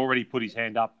Edmund who's already put his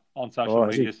hand up on social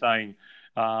media saying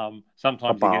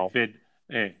sometimes you get fed.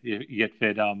 Yeah, you get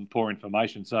fed poor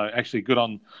information. So actually, good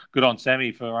on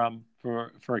Sammy for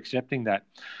accepting that.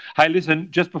 Hey, listen,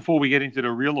 just before we get into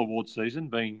the real award season,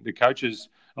 being the coaches'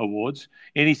 awards,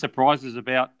 any surprises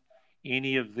about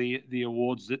any of the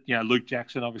awards that Luke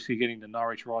Jackson obviously getting the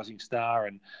Norwich Rising Star,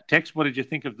 and Tex, what did you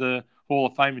think of the Hall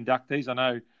of Fame inductees? I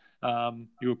know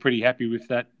you were pretty happy with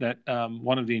that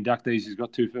one of the inductees has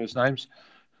got 2 first names.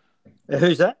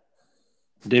 Who's that?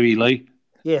 Debbie Lee.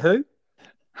 Yeah, who?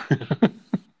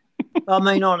 I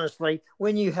mean, honestly,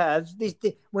 when you have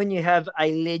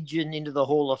a legend into the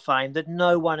Hall of Fame that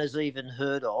no one has even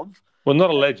heard of. Well, not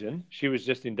a legend. She was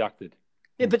just inducted.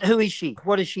 Yeah, but who is she?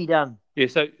 What has she done? Yeah,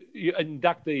 so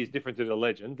inductee is different to the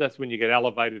legend. That's when you get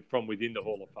elevated from within the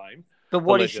Hall of Fame. But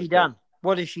what has she done?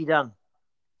 What has she done?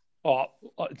 Oh,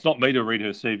 it's not me to read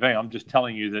her CV. I'm just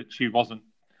telling you that she wasn't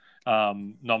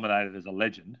nominated as a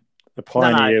legend. A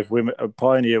pioneer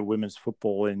of women's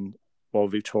football in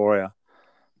Victoria.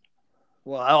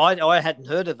 Well, I hadn't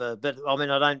heard of her, but I mean,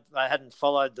 I hadn't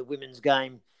followed the women's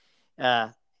game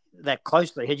that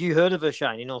closely. Had you heard of her,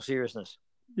 Shane? In all seriousness,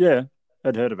 yeah,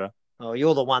 I'd heard of her. Oh,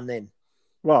 you're the one then.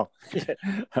 Well,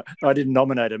 I didn't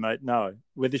nominate her, mate. No,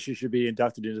 whether she should be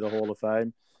inducted into the Hall of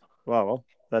Fame, well,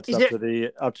 that's up to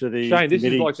the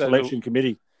Shane, selection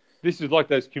committee. This is like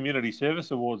those community service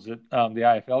awards that the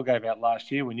AFL gave out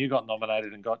last year when you got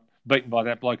nominated and got beaten by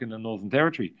that bloke in the Northern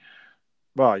Territory.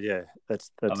 Well, yeah, that's.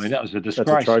 I mean, that was a disgrace.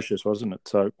 That's atrocious, wasn't it?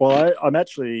 So, well, I'm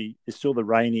actually still the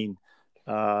reigning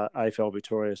AFL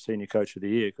Victoria Senior Coach of the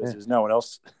Year because there's no one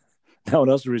else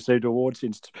has received awards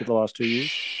for the last 2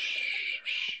 years.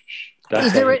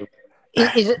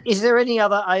 Is there any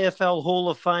other AFL Hall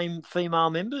of Fame female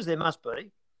members? There must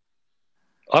be.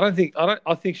 I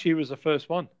think she was the first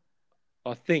one.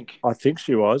 I think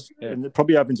she was, and it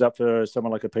probably opens up for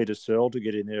someone like a Peter Searle to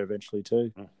get in there eventually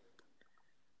too.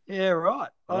 Yeah, right.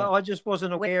 I just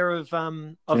wasn't aware of.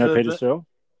 Do you know Peter Searle?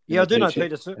 Yeah, I do know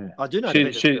Peter Searle. Yeah. I do know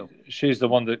Peter Searle. She's the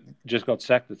one that just got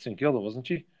sacked at St Kilda, wasn't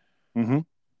she? Mm-hmm.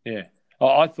 Yeah.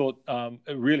 I thought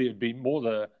really it'd be more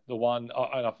the one.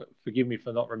 And forgive me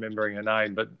for not remembering her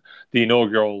name, but the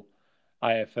inaugural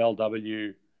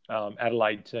AFLW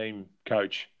Adelaide team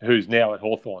coach, who's now at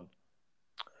Hawthorn.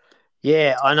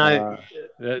 Yeah, I know.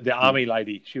 The army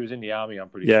lady. She was in the army, I'm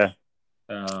pretty sure.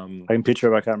 I can picture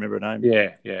her, I can't remember her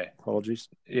name. Yeah. Apologies.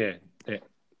 Yeah.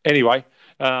 Anyway,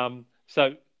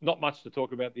 so not much to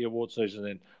talk about the award season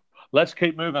then. Let's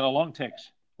keep moving along,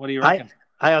 Tex. What do you reckon?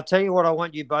 Hey, I'll tell you what I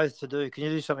want you both to do. Can you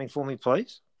do something for me,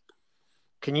 please?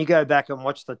 Can you go back and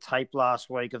watch the tape last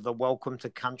week of the Welcome to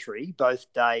Country,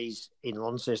 both days in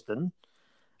Launceston?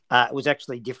 It was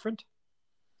actually different.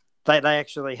 They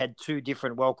actually had 2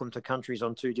 different Welcome to Countries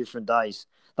on 2 different days.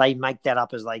 They make that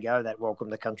up as they go, that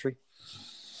Welcome to Country.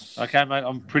 Okay, mate.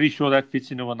 I'm pretty sure that fits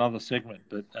into another segment,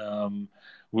 but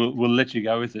we'll let you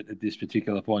go with it at this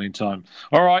particular point in time.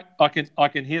 All right, I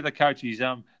can hear the coach. He's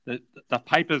the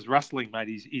paper's rustling, mate.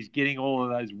 He's getting all of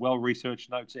those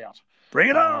well-researched notes out. Bring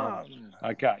it on.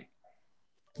 Okay.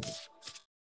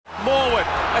 Morwood,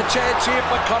 a chance here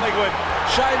for Collingwood.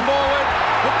 Shane Morwood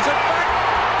hooks it back.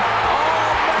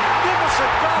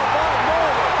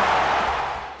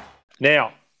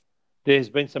 Now, there's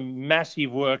been some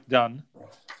massive work done.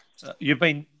 You've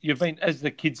been, as the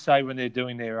kids say when they're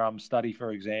doing their study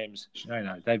for exams.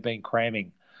 They've been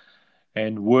cramming,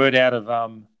 and word out of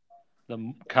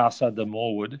the Casa de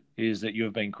Morwood is that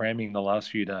you've been cramming the last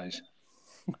few days.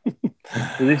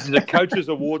 So this is a coach's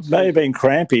award. May have been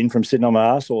cramping from sitting on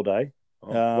my ass all day,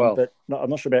 but I'm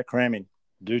not sure about cramming.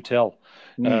 Do tell.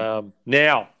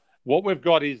 Now, what we've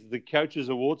got is the coach's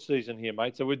award season here,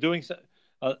 mate. So we're doing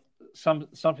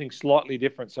something slightly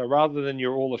different. So rather than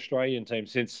your all-Australian team,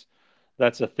 since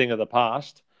that's a thing of the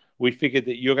past, we figured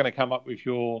that you're going to come up with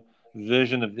your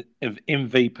version of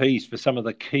MVPs for some of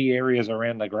the key areas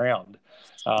around the ground.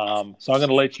 So I'm going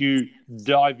to let you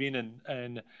dive in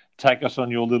and take us on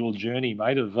your little journey,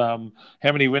 mate, of how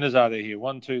many winners are there here?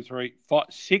 1, 2, 3, 5,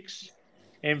 6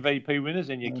 MVP winners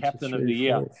and your captain of the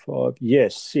year. 4, 5.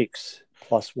 Yes, 6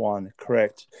 plus 1,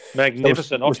 correct.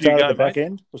 Magnificent. So we'll start at the back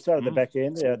end. We'll start at the back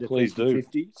end. Please do.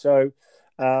 50. So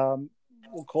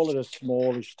we'll call it a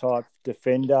smallish type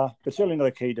defender, but certainly not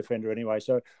a key defender anyway.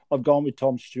 So I've gone with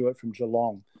Tom Stewart from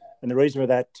Geelong. And the reason for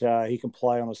that, he can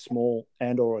play on a small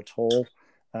and or a tall.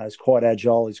 He's quite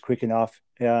agile. He's quick enough.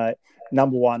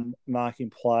 Number 1 marking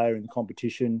player in the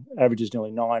competition, averages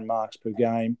nearly 9 marks per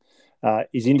game.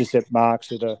 His intercept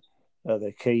marks are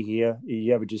the key here.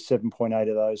 He averages 7.8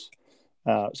 of those.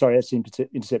 That's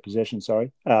intercept possession,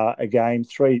 a game.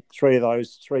 Three of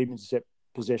those 3 intercept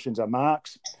possessions are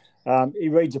marks. He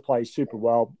reads the play super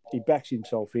well. He backs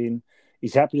himself in.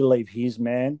 He's happy to leave his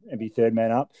man and be third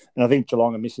man up. And I think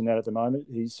Geelong are missing that at the moment.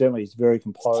 He's very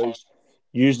composed,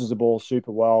 uses the ball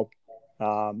super well.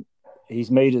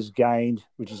 His metres gained,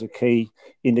 which is a key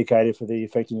indicator for the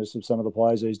effectiveness of some of the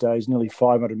players these days, nearly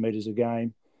 500 metres a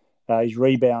game. His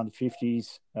rebound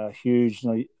 50s, huge,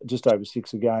 nearly just over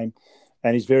 6 a game.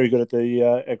 And he's very good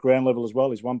at ground level as well.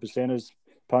 His 1%ers,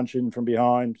 punching from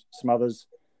behind, smothers,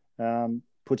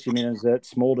 puts him in as that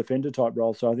small defender type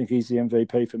role. So I think he's the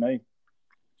MVP for me.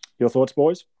 Your thoughts,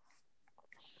 boys?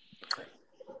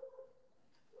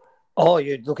 Oh,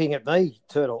 you're looking at me,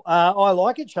 Turtle. I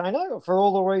like it, Shano, for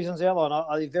all the reasons outlined.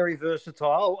 I'm very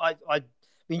versatile. I'd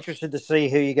be interested to see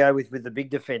who you go with the big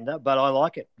defender, but I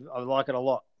like it. I like it a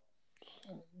lot.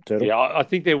 Turtle? Yeah, I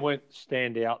think there weren't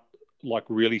standout like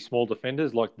really small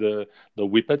defenders like the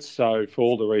Whippets. So for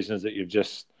all the reasons that you've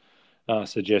just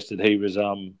suggested, he was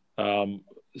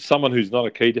someone who's not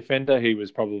a key defender. He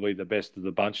was probably the best of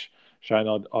the bunch. Shane,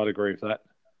 I'd agree with that.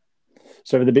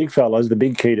 So for the big fellas, the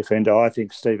big key defender, I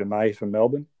think Stephen May from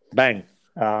Melbourne. Bang.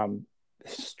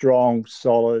 Strong,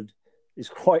 solid. He's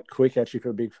quite quick actually for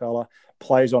a big fella.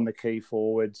 Plays on the key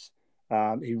forwards.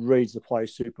 He reads the play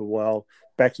super well,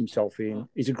 backs himself in.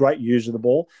 He's a great user of the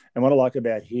ball. And what I like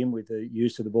about him with the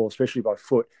use of the ball, especially by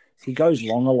foot, he goes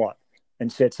long a lot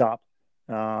and sets up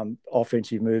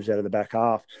offensive moves out of the back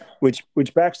half, which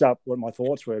backs up what my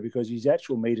thoughts were, because his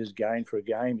actual metres gained for a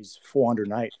game is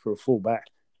 408 for a full back.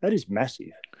 That is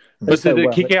massive. But do the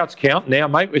kickouts count now,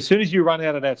 mate? As soon as you run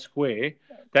out of that square,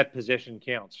 that possession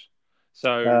counts.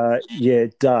 So yeah,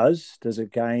 it does. Does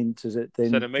it gain? Does it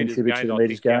then contribute to the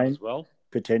metres gain as well?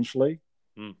 Potentially.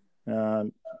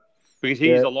 Because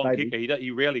he's a long kicker.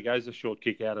 He rarely goes a short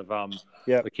kick out of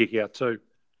the kick out too.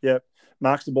 Yep.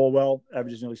 Marks the ball well,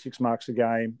 averages nearly 6 marks a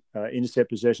game.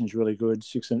 Intercept possession is really good,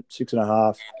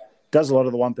 6.5. Does a lot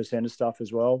of the 1% stuff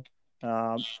as well.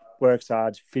 Works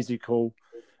hard, physical.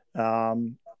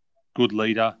 Good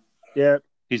leader. Yeah.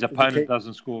 His opponent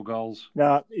doesn't score goals.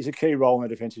 No, he's a key role in the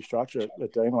defensive structure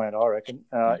at Deanland, I reckon.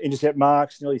 Intercept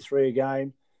marks, nearly 3 a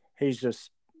game. He's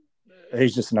just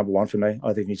the number one for me.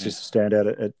 I think he's just a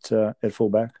standout at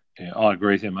fullback. Yeah, I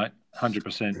agree with you, mate.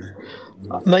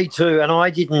 100%. Me too. And I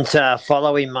didn't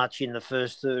follow him much in the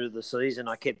first third of the season.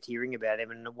 I kept hearing about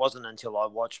him, and it wasn't until I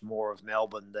watched more of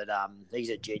Melbourne that he's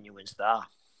a genuine star.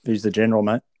 He's the general,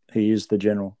 mate. He is the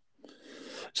general.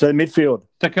 So the midfield.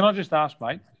 So can I just ask,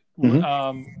 mate,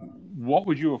 what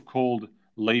would you have called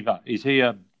Lever? Is he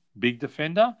a big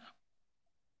defender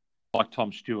like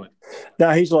Tom Stewart?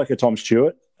 No, he's like a Tom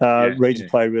Stewart. Reads the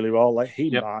play really well. Like he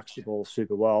marks the ball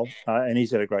super well, and he's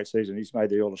had a great season. He's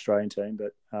made the All-Australian team,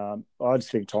 but I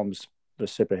just think Tom's a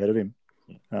step ahead of him.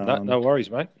 No worries,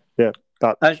 mate. Yeah,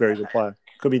 but very good player.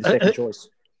 Could be the second choice.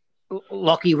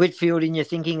 Lockie Whitfield in your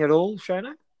thinking at all,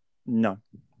 Shona? No.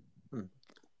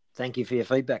 Thank you for your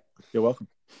feedback. You're welcome.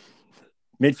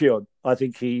 Midfield, I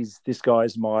think this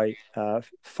guy's my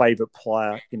favourite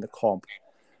player in the comp.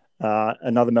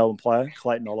 Another Melbourne player,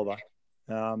 Clayton Oliver.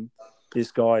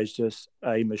 This guy is just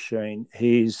a machine.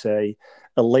 He's a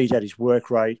elite at his work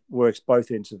rate, works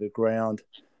both ends of the ground.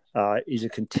 He's a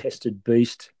contested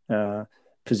beast.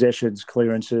 Possessions,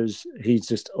 clearances, he's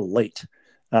just elite.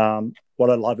 What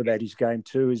I love about his game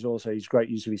too is also his great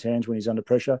use of his hands when he's under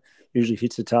pressure. Usually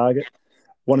hits the target.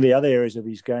 One of the other areas of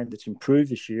his game that's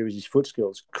improved this year is his foot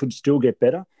skills. Could still get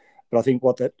better, but I think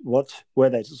where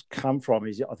that's come from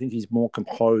is I think he's more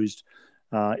composed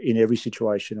in every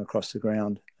situation across the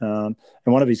ground. And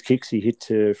one of his kicks he hit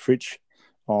to Fritsch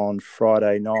on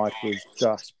Friday night was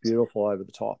just beautiful over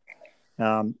the top.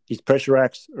 His pressure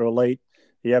acts are elite.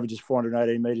 He averages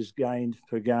 418 metres gained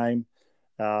per game.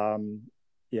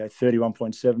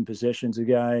 31.7 possessions a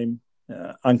game.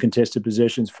 Uncontested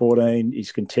possessions, 14.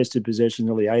 His contested possessions,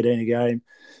 nearly 18 a game.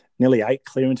 Nearly 8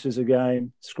 clearances a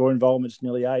game. Score involvements,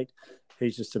 nearly 8.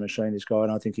 He's just a machine, this guy,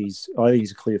 and I think he's a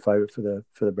clear favourite for the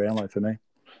Brownlow for me.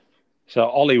 So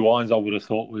Ollie Wines, I would have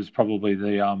thought, was probably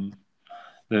the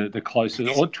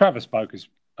closest. Or Travis Boak is.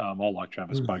 I like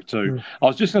Travis Boak too. I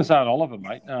was just going to say on Oliver,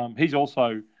 mate. He's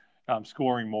also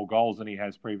scoring more goals than he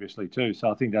has previously too.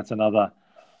 So I think that's another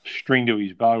string to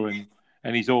his bow,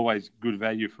 and he's always good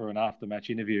value for an after-match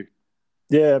interview.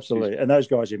 Yeah, absolutely. And those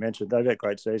guys you mentioned, they've had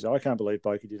great season. I can't believe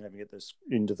Boakey didn't even get this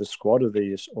into the squad of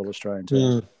the All-Australian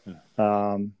team.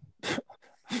 How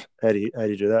do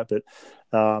you do that? But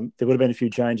there would have been a few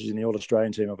changes in the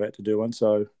All-Australian team. I've had to do one.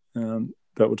 So,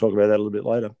 but we'll talk about that a little bit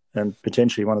later, and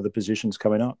potentially one of the positions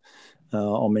coming up.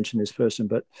 I'll mention this person.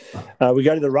 But we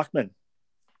go to the ruckman.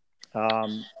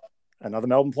 Another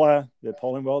Melbourne player. They're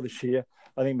polling well this year.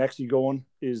 I think Maxi Gawn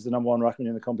is the number one ruckman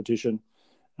in the competition.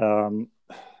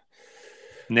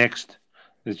 Next.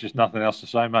 There's just nothing else to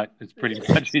say, mate. It's pretty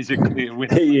much he's a clear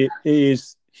winner. He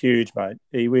is huge, mate.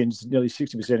 He wins nearly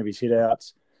 60% of his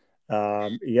hit-outs.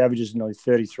 He averages nearly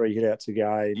 33 hit-outs a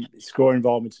game. His score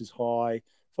involvement is high,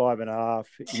 5.5.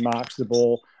 He marks the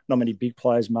ball. Not many big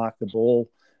players mark the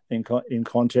ball in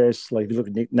contests. Like if you look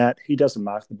at Nick Nat, he doesn't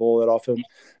mark the ball that often.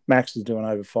 Max is doing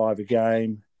over 5 a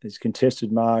game. His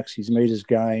contested marks, his meters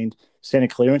gained, centre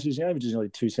clearances. He averages nearly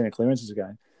 2 centre clearances a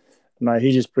game. Mate,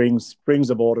 he just brings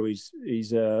the ball to his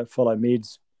follow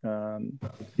mids.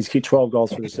 He's kicked 12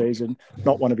 goals for the season.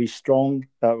 Not one of his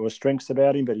strengths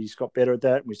about him, but he's got better at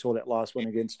that. And we saw that last one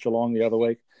against Geelong the other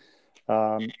week.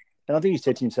 And I think he's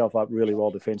setting himself up really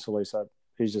well defensively. So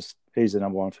he's the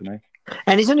number one for me.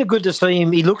 And isn't it good to see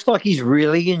him? He looks like he's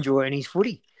really enjoying his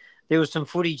footy. There was some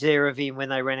footage there of him when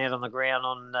they ran out on the ground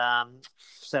on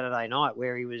Saturday night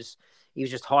where he was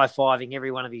just high-fiving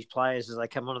every one of his players as they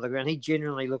come onto the ground. He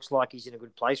generally looks like he's in a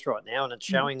good place right now, and it's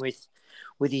showing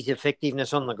with his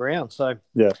effectiveness on the ground. So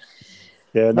yeah.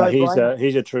 No,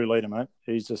 he's a true leader, mate.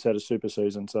 He's just had a super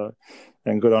season,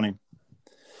 and good on him.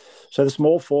 So the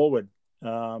small forward,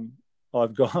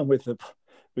 I've gone with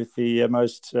the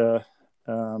most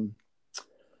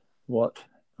what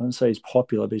I wouldn't say he's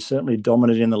popular, but he's certainly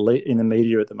dominant in the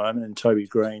media at the moment. And Toby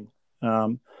Greene,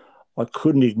 I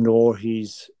couldn't ignore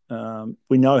his.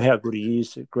 We know how good he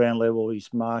is at ground level. His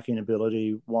marking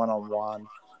ability, one-on-one.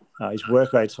 His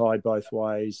work rate's high both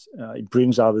ways. He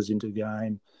brings others into the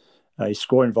game. His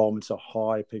score involvements are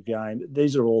high per game.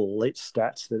 These are all elite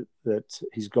stats that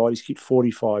he's got. He's kicked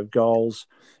 45 goals.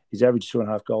 He's averaged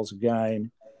 2.5 goals a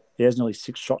game. He has nearly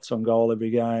 6 shots on goal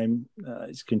every game.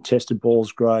 His contested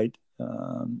ball's great.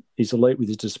 He's elite with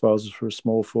his disposals for a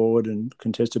small forward and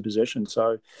contested possession.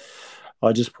 So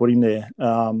I just put him there.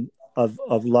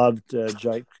 I've loved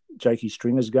Jakey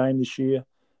Stringer's game this year.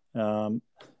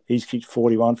 He's kicked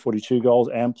 41, 42 goals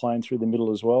and playing through the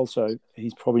middle as well. So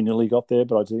he's probably nearly got there.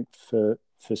 But I think for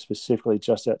specifically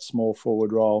just that small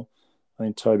forward role, I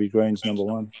think Toby Greene's number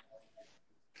one.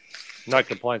 No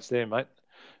complaints there, mate.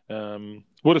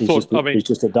 Would have thought. He's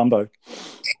just a Dumbo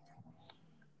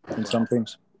in some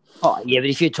things. Oh yeah, but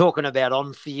if you're talking about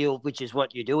on field, which is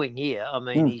what you're doing here, I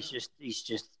mean, he's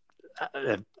just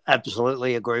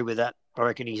absolutely agree with that. I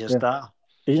reckon he's a star.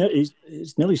 He's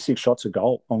nearly 6 shots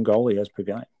on goal he has per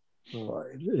game.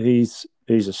 He's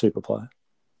a super player.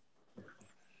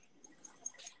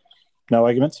 No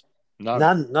arguments?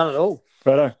 None at all.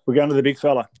 Righto, we're going to the big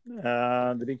fella,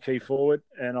 the big key forward,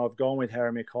 and I've gone with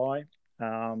Harry Mackay.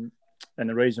 And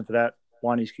the reason for that,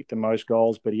 one, he's kicked the most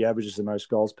goals, but he averages the most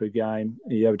goals per game.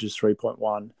 He averages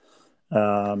 3.1.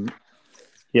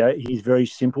 He's very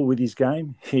simple with his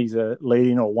game. He's a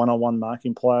leading or one-on-one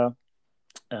marking player.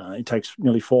 He takes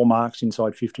nearly 4 marks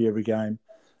inside 50 every game,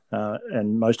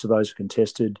 and most of those are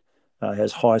contested.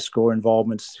 Has high score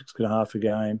involvement, 6.5 a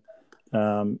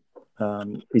game.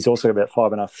 He's also got about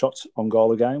 5.5 shots on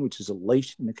goal a game, which is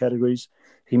elite in the categories.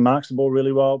 He marks the ball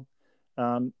really well.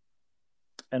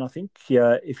 And I think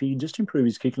if he can just improve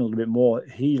his kicking a little bit more,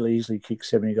 he'll easily kick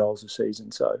 70 goals a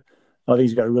season. So I think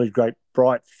he's got a really great,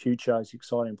 bright future. He's an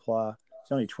exciting player.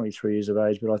 He's only 23 years of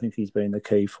age, but I think he's been the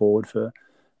key forward for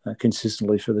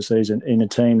consistently for the season in a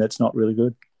team that's not really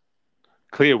good.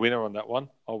 Clear winner on that one,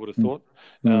 I would have thought.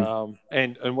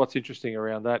 And what's interesting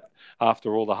around that,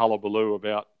 after all the hullabaloo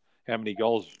about how many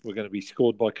goals were going to be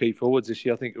scored by key forwards this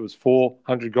year, I think it was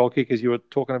 400 goal kickers you were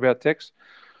talking about, Tex.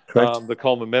 The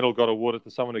Coleman Medal got awarded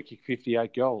to someone who kicked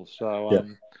 58 goals. So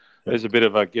there's a bit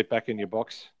of a get back in your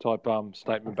box type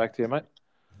statement back to you, mate.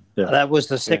 Yeah. That was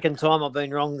the second time I've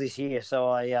been wrong this year, so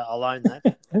I'll own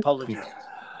that. Apologies.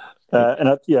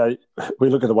 We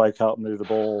look at the way Carlton move the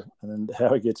ball and then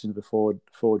how he gets into the forward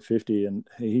 50, and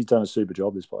he's done a super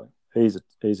job, this player. He's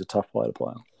a tough player to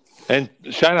play on. And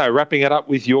Shano, wrapping it up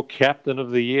with your captain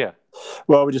of the year.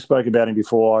 Well, we just spoke about him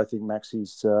before. I think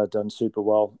Maxi's done super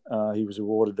well. He was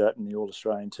awarded that in the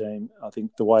All-Australian team. I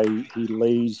think the way he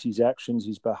leads, his actions,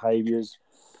 his behaviours,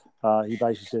 he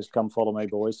basically says, come follow me,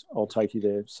 boys. I'll take you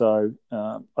there. So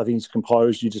I think he's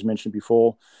composed. You just mentioned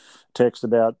before, Text,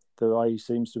 about the way he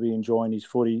seems to be enjoying his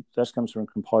footy. That comes from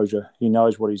composure. He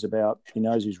knows what he's about. He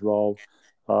knows his role.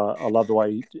 I love the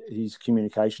way his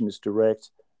communication is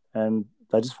direct, and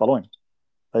they just follow him.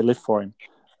 They live for him.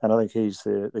 And I think he's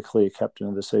the clear captain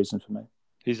of the season for me.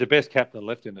 He's the best captain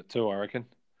left in it too, I reckon.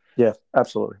 Yeah,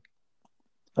 absolutely.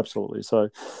 Absolutely. So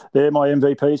they're my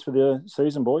MVPs for the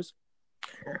season, boys.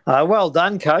 Well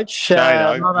done, Coach.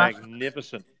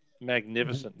 Magnificent.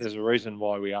 Magnificent. There's a reason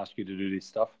why we ask you to do this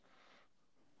stuff.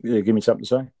 Yeah, give me something to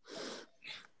say.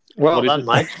 Well done,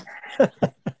 mate.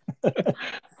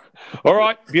 All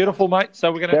right, beautiful, mate.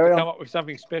 So we're going to have Carry to on. come up with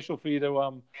something special for you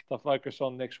to focus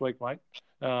on next week, mate.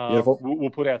 Beautiful. We'll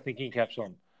put our thinking caps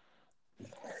on.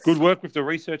 Good work with the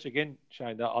research again,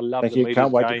 Shane. I love Thank the you. meters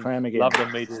Can't wait gained. to cram again. Love the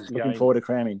meters Looking gained. forward to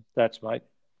cramming. That's, mate.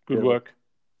 Good Beautiful. work.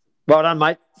 Well done,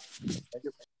 mate. Thank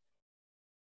you.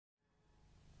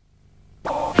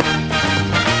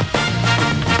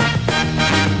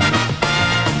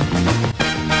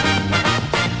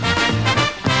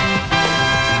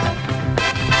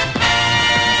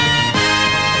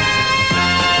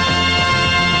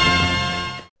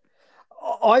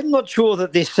 I'm not sure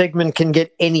that this segment can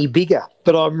get any bigger,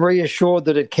 but I'm reassured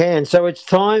that it can. So it's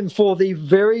time for the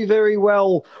very, very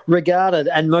well regarded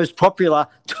and most popular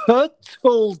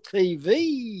Turtle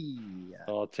TV.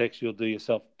 Oh, Tex, you'll do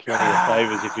yourself plenty of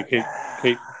favours if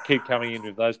you keep coming in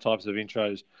with those types of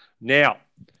intros. Now,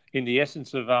 in the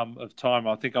essence of time,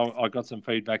 I think I got some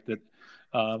feedback that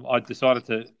I decided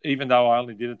to, even though I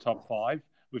only did a top 5,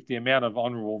 with the amount of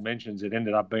honourable mentions, it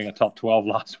ended up being a top 12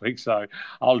 last week. So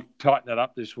I'll tighten it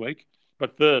up this week.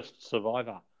 But first,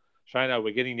 Survivor. Shano,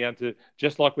 we're getting down to,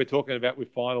 just like we're talking about with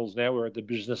finals now, we're at the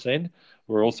business end.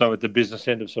 We're also at the business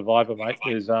end of Survivor, mate.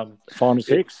 There's Final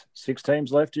 6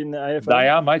 teams left in the AFL. They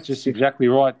are, mate, just exactly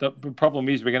right. The problem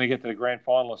is we're going to get to the grand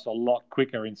finalists a lot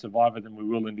quicker in Survivor than we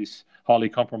will in this highly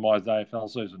compromised AFL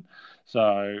season.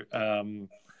 So,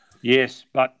 yes,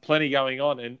 but plenty going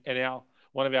on. And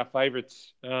one of our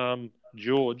favourites,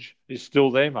 George, is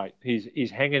still there, mate.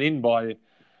 He's hanging in by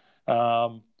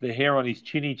the hair on his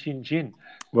chin.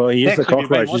 Well, he is the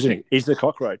cockroach, isn't he? He's the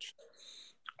cockroach.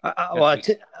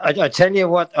 I tell you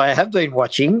what, I have been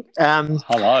watching.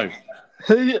 Hello.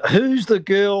 Who's the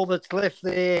girl that's left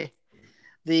there?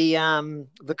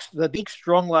 The big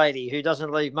strong lady who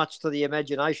doesn't leave much to the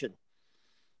imagination,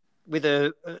 with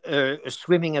a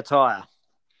swimming attire.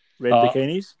 Red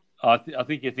bikinis. I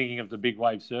think you're thinking of the big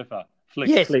wave surfer. Flick.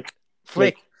 Yes,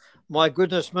 Flick. My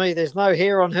goodness me, there's no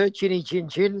hair on her chin.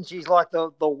 She's like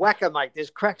the whacker, mate. There's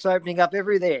cracks opening up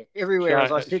everywhere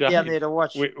as I sit down there to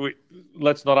watch.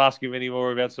 Let's not ask him any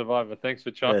more about Survivor. Thanks for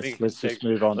chiming. Yes, let's just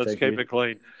move on. Let's keep it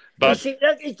clean. But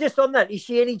it's just on that. Is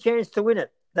she any chance to win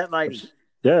it, that lady?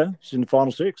 Yeah, she's in the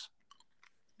final 6.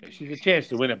 She's a chance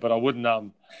to win it, but I wouldn't.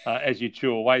 As you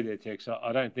chew away there, Tex,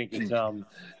 I don't think it's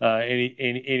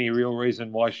any real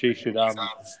reason why she should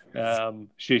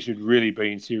really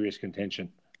be in serious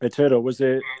contention. Hey, Turtle, was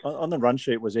there on the run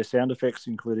sheet? Was there sound effects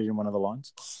included in one of the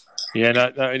lines? Yeah,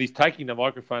 no, and he's taking the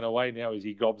microphone away now as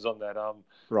he gobs on that on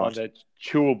that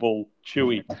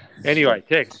chewy. Anyway,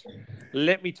 Tex,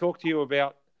 let me talk to you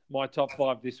about my top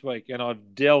 5 this week, and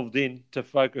I've delved in to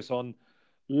focus on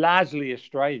largely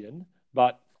Australian,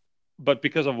 but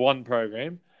because of one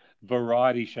program,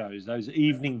 variety shows, those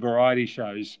evening variety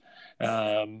shows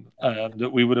that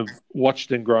we would have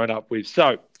watched and grown up with.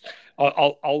 So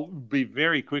I'll be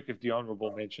very quick with the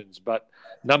honourable mentions. But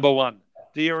number 1,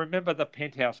 do you remember the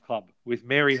Penthouse Club with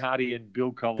Mary Hardy and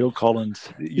Bill Collins? Bill Collins.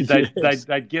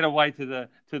 They'd get away to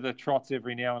the trots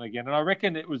every now and again, and I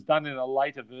reckon it was done in a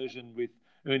later version with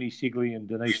Ernie Sigley and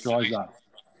Denise Drysdale.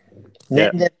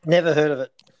 Never heard of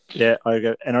it. Yeah,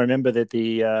 I remember that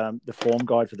the form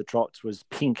guide for the trots was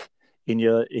pink in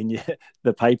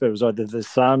the paper. It was either the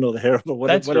Sun or the Herald or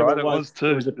whatever. That's right, it was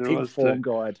too. It was a pink form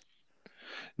guide.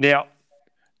 Now,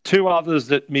 2 others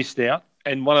that missed out,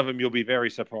 and one of them you'll be very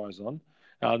surprised on.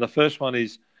 The first one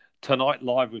is Tonight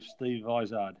Live with Steve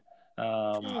Izard.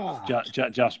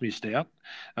 Just missed out.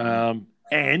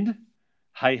 And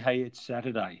Hey, It's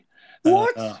Saturday.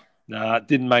 What?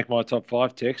 Didn't make my top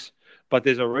 5, Tex. But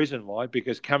there's a reason why,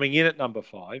 because coming in at number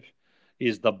 5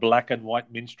 is the Black and White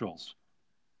Minstrels.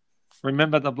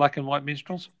 Remember the Black and White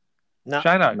Minstrels? No.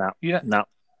 Shano? No. Yeah. No.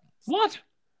 What?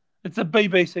 It's a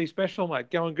BBC special, mate.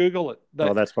 Go and Google it.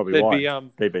 That's probably why.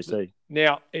 BBC.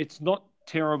 Now, it's not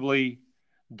terribly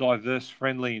diverse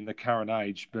friendly in the current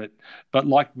age, but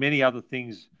like many other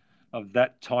things of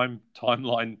that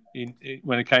timeline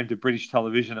when it came to British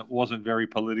television, it wasn't very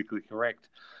politically correct.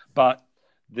 But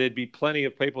there'd be plenty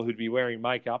of people who'd be wearing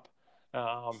makeup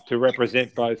to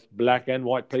represent both black and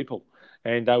white people,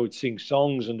 and they would sing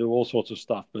songs and do all sorts of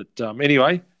stuff. But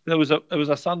anyway, it was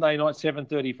a Sunday night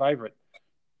 7:30 favourite.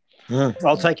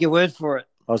 I'll take your word for it.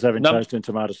 I was having toast and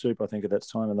tomato soup, I think, at that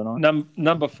time of the night.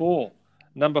 Number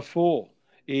four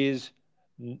is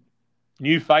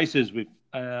New Faces with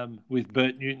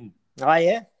Bert Newton. Oh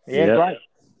yeah, great.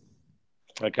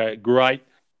 Okay, great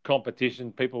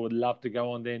competition. People would love to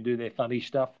go on there and do their funny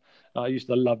stuff. I used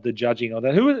to love the judging on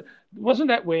that. Wasn't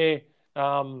that where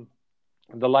the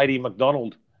lady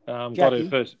McDonald got her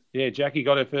first? Yeah, Jackie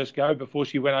got her first go before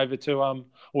she went over to or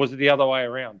was it the other way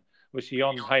around? Was she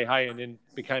on Hey and then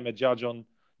became a judge on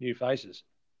new faces.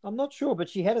 I'm not sure, but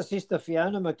she had a sister,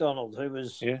 Fiona McDonald, who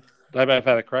was they both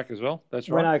had a crack as well. That's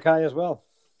right. Went okay as well.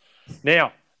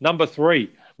 Now, number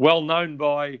 3, well known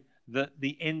by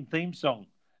the end theme song,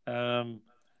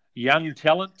 Young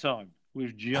Talent Time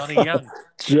with Johnny Young.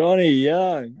 Johnny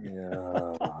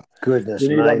Young. Oh, goodness,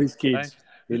 Didn't he love his kids?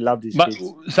 He loved his kids.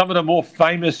 Some of the more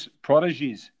famous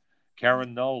prodigies,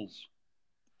 Karen Knowles.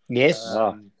 Yes.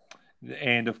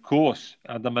 And of course,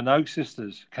 the Minogue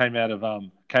sisters came out of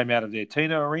their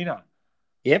Tina Arena.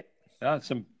 Yep.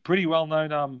 Some pretty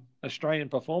well-known Australian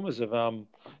performers have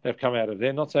come out of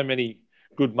there. Not so many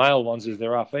good male ones as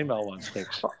there are female ones,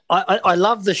 thanks. I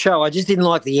love the show. I just didn't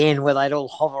like the end where they'd all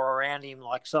hover around him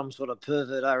like some sort of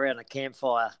pervert around a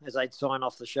campfire as they'd sign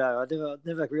off the show. I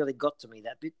never really got to me,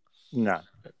 that bit. No,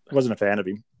 I wasn't a fan of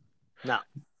him.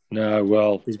 No,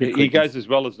 well, he goes as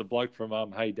well as the bloke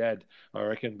from Hey Dad, I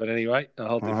reckon. But anyway, a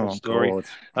whole different story.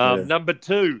 Number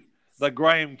 2, the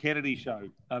Graham Kennedy Show.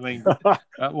 I mean,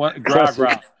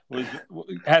 Gra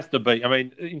has to be. I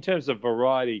mean, in terms of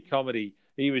variety, comedy,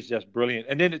 he was just brilliant.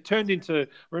 And then it turned into,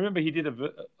 remember, he did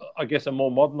a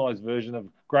more modernised version of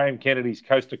Graham Kennedy's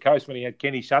Coast to Coast when he had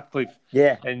Kenny Sutcliffe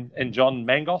and John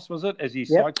Mangos, was it, as his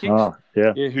sidekicks?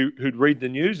 Who'd read the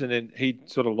news and then he'd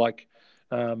sort of like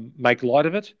make light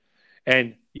of it.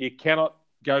 And you cannot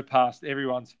go past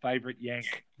everyone's favourite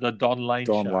Yank, the Don Lane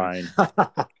Show.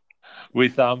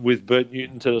 with Bert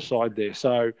Newton to the side there.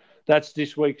 So that's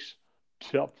this week's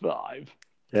top 5.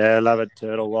 Yeah, I love it,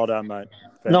 Turtle. Well done, mate.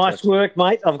 Fantastic. Nice work,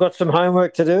 mate. I've got some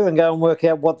homework to do and go and work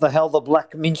out what the hell the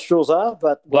black minstrels are.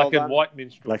 But black and white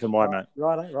minstrels. Black and white, mate.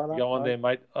 Right. Go on there,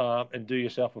 mate, and do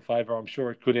yourself a favour. I'm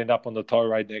sure it could end up on the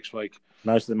tirade next week.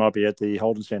 Most of them might be at the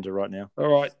Holden Centre right now. All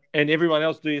right. And everyone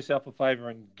else, do yourself a favour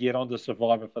and get on to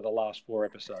Survivor for the last 4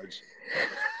 episodes.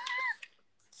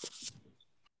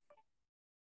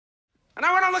 And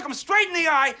I want to look them straight in the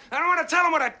eye, and I want to tell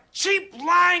them what a cheap,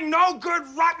 lying, no-good,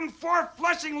 rotten,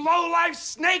 four-flushing, low-life,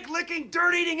 snake-licking,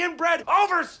 dirt-eating, inbred,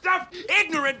 overstuffed,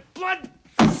 ignorant,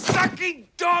 blood-sucking,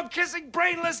 dog-kissing,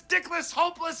 brainless, dickless,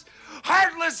 hopeless,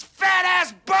 heartless,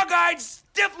 fat-ass, bug-eyed,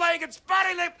 stiff-legged,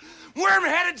 spotty-lipped,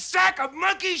 worm-headed sack of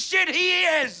monkey shit he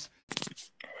is!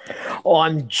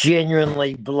 I'm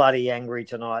genuinely bloody angry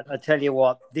tonight. I tell you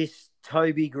what, this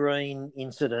Toby Greene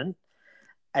incident,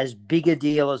 as big a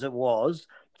deal as it was,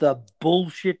 the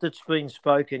bullshit that's been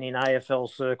spoken in AFL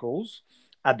circles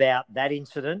about that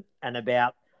incident and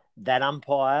about that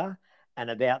umpire and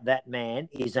about that man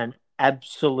is an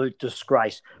absolute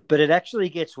disgrace. But it actually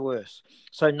gets worse.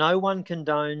 So no one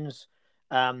condones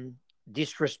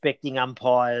disrespecting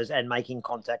umpires and making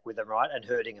contact with them, right, and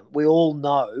hurting them. We all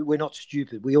know, we're not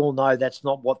stupid. We all know that's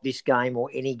not what this game or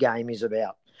any game is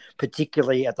about,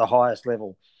 particularly at the highest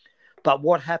level. But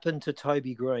what happened to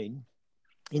Toby Greene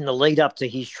in the lead up to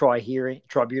his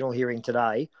tribunal hearing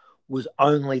today was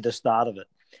only the start of it.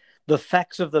 The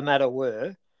facts of the matter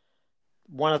were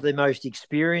one of the most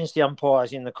experienced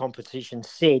umpires in the competition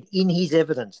said in his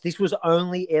evidence, this was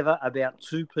only ever about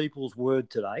 2 people's word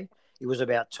today. It was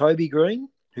about Toby Greene,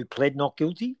 who pled not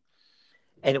guilty,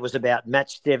 and it was about Matt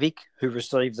Stevic, who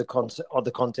received the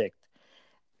contact.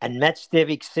 And Matt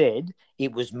Stevic said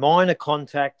it was minor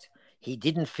contact. He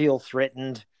didn't feel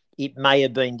threatened. It may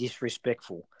have been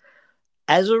disrespectful.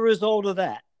 As a result of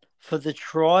that, for the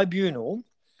tribunal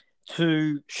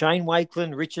to Shane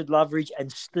Wakeland, Richard Loveridge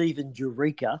and Stephen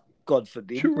Eureka, God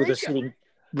forbid,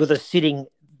 with a sitting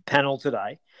panel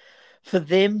today, for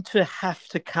them to have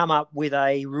to come up with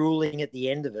a ruling at the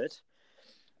end of it,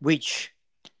 which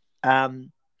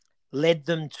led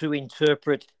them to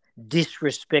interpret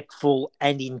disrespectful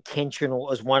and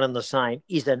intentional as one and the same,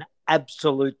 is an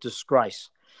absolute disgrace.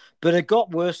 But it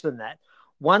got worse than that.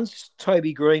 Once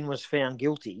Toby Greene was found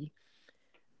guilty,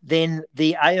 then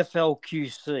the AFL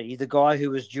QC, the guy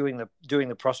who was doing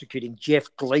the prosecuting,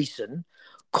 Jeff Gleeson,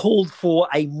 called for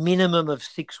a minimum of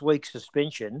 6-week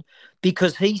suspension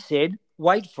because he said,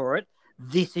 wait for it,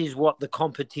 this is what the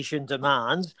competition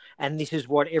demands and this is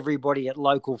what everybody at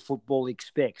local football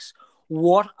expects.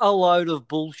 What a load of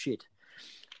bullshit.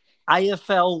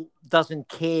 AFL doesn't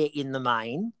care in the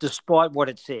main, despite what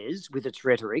it says with its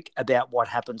rhetoric about what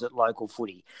happens at local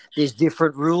footy. There's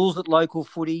different rules at local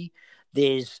footy.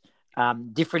 There's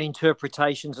different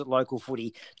interpretations at local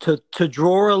footy. To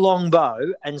draw a long bow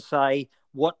and say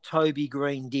what Toby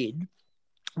Greene did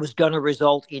was going to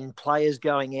result in players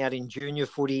going out in junior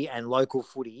footy and local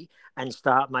footy and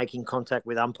start making contact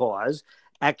with umpires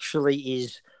actually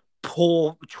is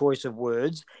poor choice of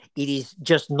words. It is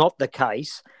just not the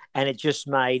case. And it just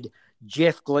made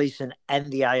Jeff Gleeson and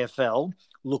the AFL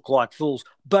look like fools.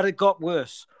 But it got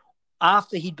worse.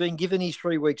 after he'd been given his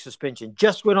 3-week suspension,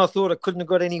 just when I thought it couldn't have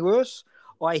got any worse,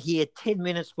 I hear 10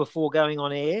 minutes before going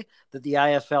on air that the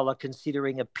AFL are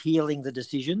considering appealing the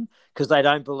decision because they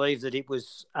don't believe that it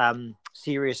was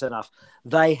serious enough.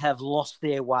 They have lost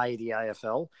their way, the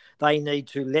AFL. They need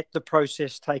to let the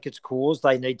process take its course.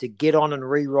 They need to get on and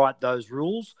rewrite those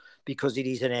rules because it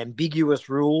is an ambiguous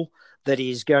rule that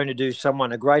is going to do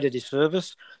someone a greater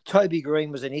disservice. Toby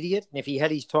Greene was an idiot, and if he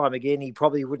had his time again, he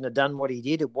probably wouldn't have done what he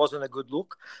did. It wasn't a good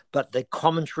look, but the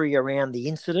commentary around the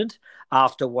incident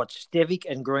after what Stevic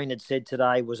and Greene had said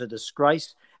today was a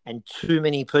disgrace, and too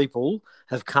many people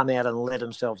have come out and let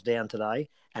themselves down today,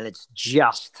 and it's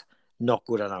just not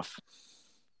good enough.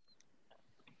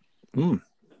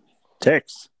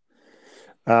 Tex,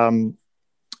 do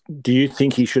you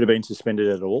think he should have been suspended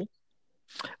at all?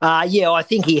 Yeah, I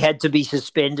think he had to be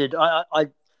suspended. I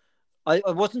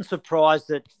wasn't surprised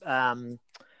that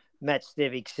Matt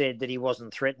Stevic said that he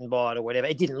wasn't threatened by it or whatever.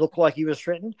 It didn't look like he was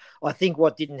threatened. I think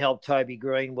what didn't help Toby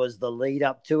Greene was the lead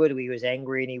up to it. He was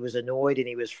angry and he was annoyed and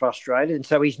he was frustrated. And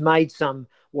so he's made some,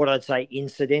 what I'd say,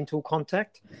 incidental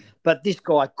contact. But this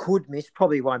guy could miss,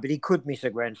 probably won't, but he could miss a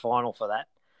grand final for that.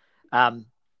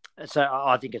 So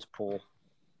I think it's poor.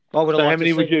 So how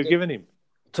many would you have given him?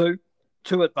 2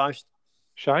 at most.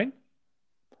 Shane?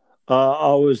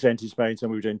 I was anticipating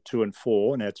somewhere between 2 and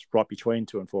 4, and it's right between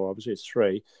 2 and 4. Obviously, it's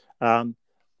 3.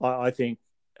 I think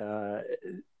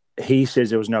he says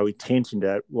there was no intent in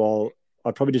that. Well,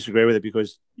 I probably disagree with it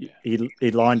because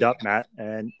he lined up Matt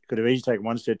and could have easily taken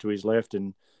one step to his left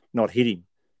and not hit him.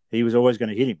 He was always going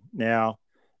to hit him. Now,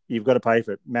 you've got to pay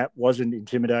for it. Matt wasn't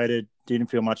intimidated, didn't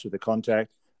feel much of the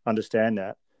contact, understand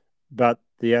that. But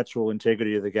the actual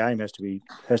integrity of the game has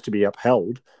to be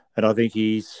upheld. And I think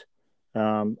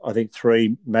I think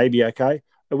 3 may be okay.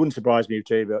 It wouldn't surprise me if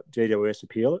GWS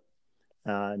appeal it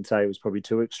and say it was probably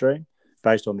too extreme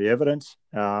based on the evidence.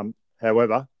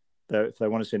 However, if they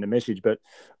want to send a message, but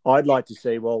I'd like to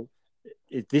see, well,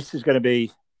 if this is going to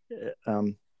be,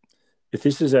 if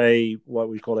this is what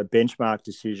we call a benchmark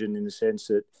decision in the sense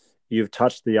that you've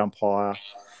touched the umpire,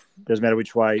 doesn't matter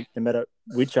which way, no matter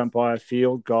which umpire,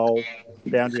 field, goal,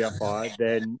 boundary umpire,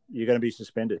 then you're going to be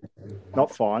suspended.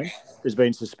 Not fined. There's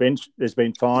been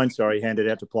fines,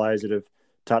 handed out to players that have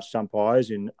touched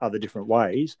umpires in other different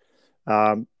ways.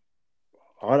 I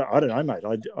don't know, mate.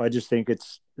 I just think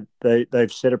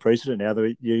they've set a precedent now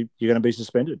that you're going to be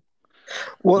suspended.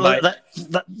 Well,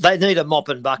 they need a mop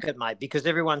and bucket, mate, because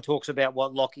everyone talks about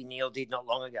what Lachie Neale did not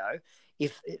long ago.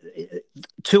 If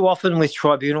too often with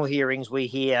tribunal hearings we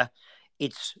hear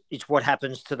it's what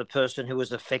happens to the person who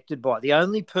was affected by it. The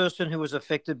only person who was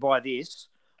affected by this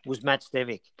was Matt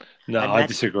Stevic. No, I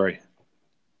disagree.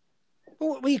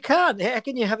 Well, you can't. How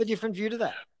can you have a different view to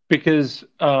that? Because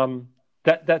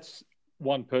that's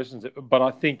one person's. But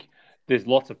I think there's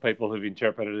lots of people who've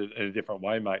interpreted it in a different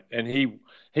way, mate. And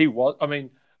he was. I mean,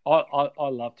 I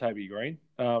love Toby Greene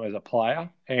as a player,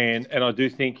 and I do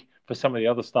think for some of the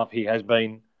other stuff he has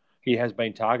been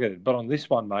targeted. But on this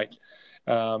one, mate,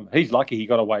 he's lucky he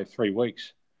got away with 3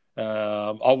 weeks.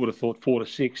 I would have thought 4 to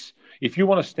 6. If you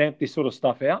want to stamp this sort of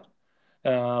stuff out,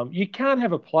 you can't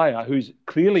have a player who's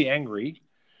clearly angry.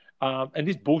 And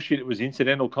this bullshit, it was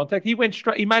incidental contact. He went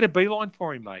straight. He made a beeline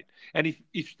for him, mate. And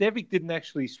if Stevic didn't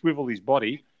actually swivel his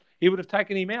body, he would have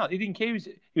taken him out. He didn't care.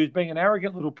 He was being an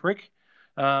arrogant little prick.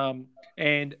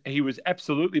 And he was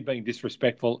absolutely being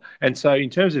disrespectful. And so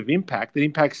in terms of impact, it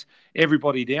impacts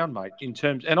everybody down, mate,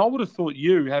 and I would have thought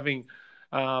you, having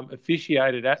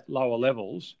officiated at lower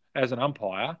levels as an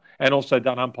umpire and also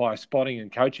done umpire spotting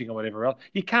and coaching or whatever else,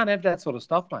 you can't have that sort of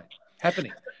stuff, mate,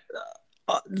 happening.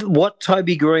 What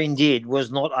Toby Greene did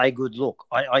was not a good look.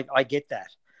 I get that.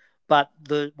 But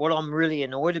what I'm really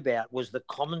annoyed about was the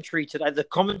commentary today, the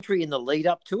commentary in the lead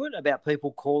up to it about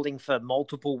people calling for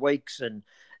multiple weeks and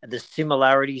the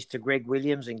similarities to Greg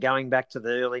Williams and going back to the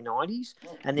early 90s.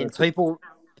 And then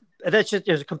it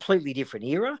was a completely different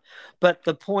era. But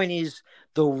the point is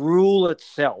the rule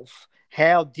itself,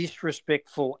 how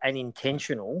disrespectful and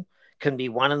intentional can be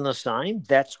one and the same.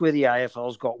 That's where the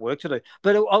AFL's got work to do.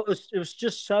 But it was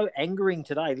just so angering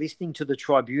today listening to the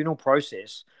tribunal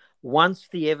process. Once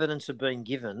the evidence had been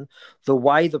given, the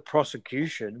way the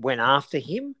prosecution went after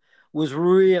him was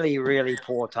really, really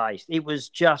poor taste. It was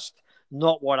just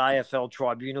not what AFL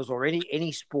tribunals or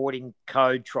any sporting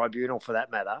code tribunal for that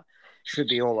matter should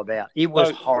be all about. It was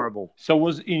horrible. So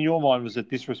in your mind, was it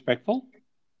disrespectful?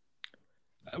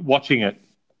 Watching it?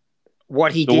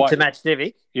 What he did to Matt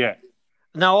Stevic? Yeah.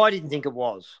 No, I didn't think it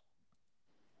was.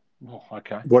 Oh,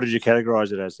 okay. What did you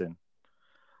categorise it as then?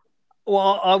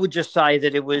 Well, I would just say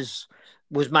that it was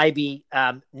was maybe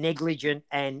negligent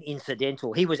and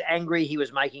incidental. He was angry. He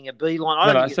was making a beeline.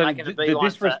 I don't think he was making a beeline. The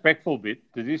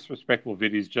disrespectful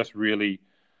bit is just really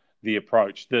the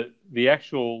approach. The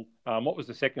actual what was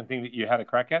the second thing that you had a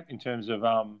crack at in terms of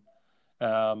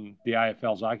the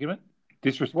AFL's argument?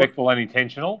 Disrespectful and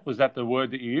intentional. Was that the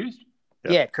word that you used?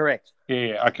 Yep. Yeah, correct.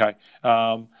 Yeah, okay.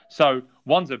 So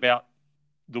one's about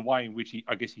the way in which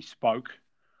he spoke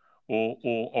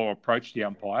or approached the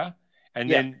umpire. And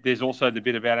then there's also the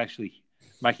bit about actually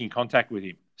making contact with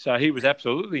him. So he was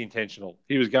absolutely intentional.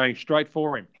 He was going straight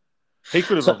for him. He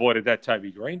could have avoided that,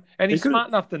 Toby Greene. And he's smart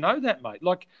enough to know that, mate.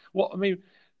 Like, what? I mean,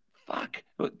 fuck.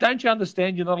 Don't you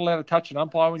understand you're not allowed to touch an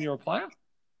umpire when you're a player?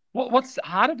 What's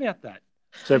hard about that?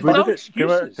 So if we look at,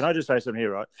 can I just say something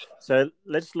here, right? So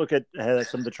let's look at how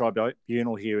some of the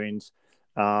tribunal hearings,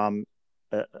 I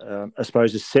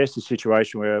suppose, assess the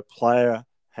situation where a player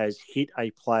has hit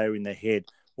a player in the head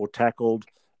or tackled,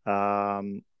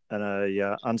 and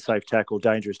a unsafe tackle,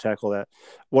 dangerous tackle. That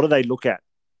what do they look at?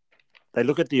 They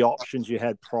look at the options you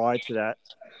had prior to that,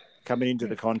 coming into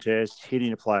the contest,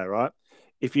 hitting a player, right?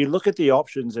 If you look at the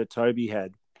options that Toby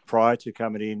had prior to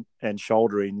coming in and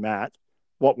shouldering Matt,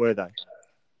 what were they?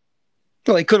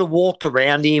 Well, he could have walked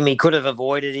around him. He could have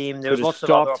avoided him. There was lots of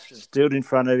other options. Stood in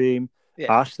front of him,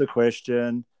 asked the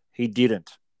question. He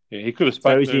didn't. Yeah, he could have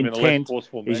spoken to him in a less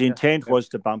forceful manner. His intent was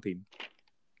to bump him.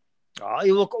 Oh,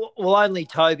 look, well, only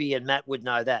Toby and Matt would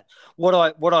know that. What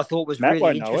I thought was Matt really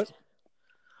won't interesting. Know it.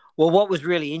 Well, what was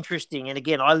really interesting, and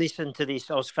again, I listened to this.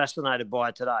 I was fascinated by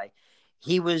it today.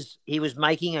 He was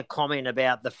making a comment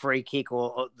about the free kick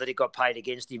or that it got paid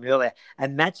against him earlier,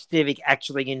 and Matt Stevic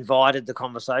actually invited the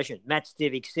conversation. Matt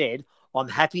Stevic said, "I'm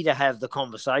happy to have the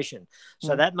conversation."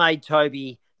 So that made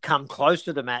Toby come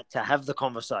closer to Matt to have the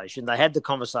conversation. They had the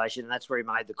conversation, and that's where he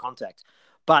made the contact.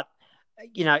 But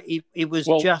you know, it was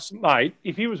just... Mate,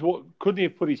 if he was... Couldn't he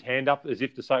have put his hand up as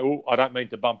if to say, oh, I don't mean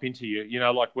to bump into you, you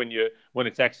know, like when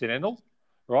it's accidental,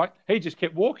 right? He just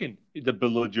kept walking, the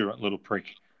belligerent little prick.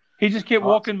 He just kept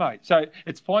walking, mate. So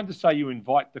it's fine to say you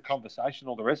invite the conversation,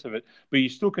 all the rest of it, but you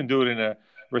still can do it in a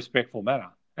respectful manner.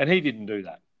 And he didn't do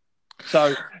that.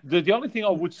 So the only thing I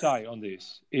would say on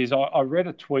this is I read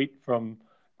a tweet from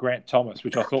Grant Thomas,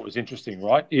 which I thought was interesting,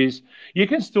 right, is you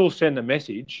can still send a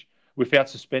message without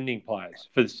suspending players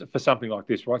for something like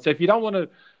this, right? So if you don't want to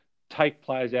take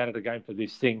players out of the game for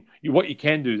this thing, what you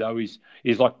can do though is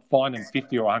like fine them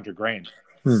 50 or 100 grand,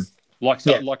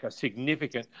 like a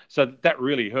significant. So that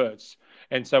really hurts.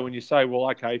 And so when you say,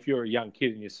 well, okay, if you're a young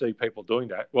kid and you see people doing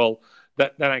that, well,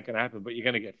 that ain't going to happen, but you're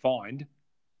going to get fined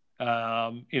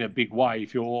in a big way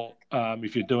if you're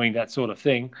doing that sort of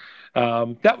thing.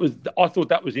 I thought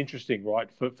that was interesting, right?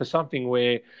 For something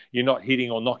where you're not hitting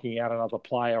or knocking out another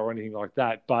player or anything like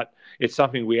that, but it's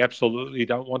something we absolutely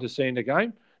don't want to see in the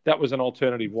game. That was an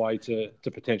alternative way to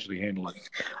potentially handle it.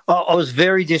 I was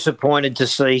very disappointed to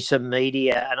see some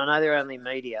media, and I know they're only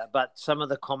media, but some of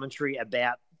the commentary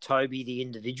about Toby, the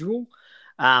individual,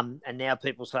 and now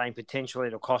people saying potentially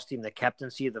it'll cost him the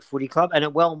captaincy of the footy club, and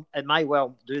it may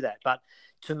well do that. But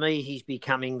to me, he's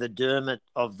becoming the Dermot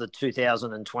of the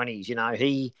 2020s. You know,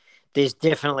 there's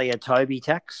definitely a Toby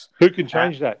tax. Who can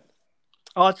change that?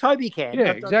 Oh, Toby can.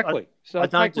 Yeah, exactly. So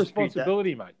take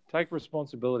responsibility, mate. Take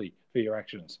responsibility for your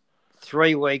actions.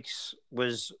 3 weeks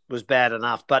was bad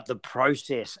enough, but the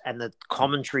process and the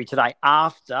commentary today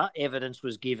after evidence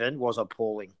was given was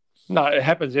appalling. No, it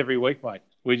happens every week, mate.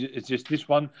 It's just this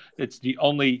one. It's the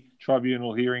only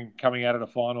tribunal hearing coming out of the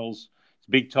finals. It's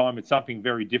big time. It's something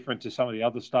very different to some of the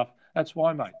other stuff. That's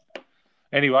why, mate.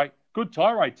 Anyway, good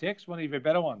tirade, Tex. One of your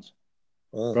better ones.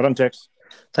 Right on, Tex.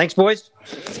 Thanks, boys.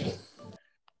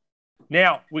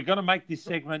 Now, we're going to make this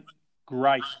segment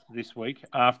great this week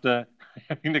after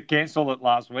having to cancel it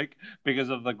last week because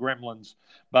of the gremlins.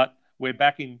 But we're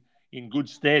back in good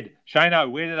stead. Shano,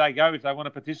 where do they go if they want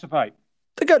to participate?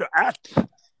 They go to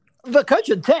the Coach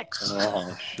and Tex.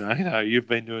 Oh, Shano, you've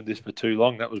been doing this for too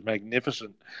long. That was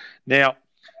magnificent. Now,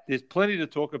 there's plenty to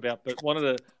talk about, but one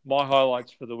of my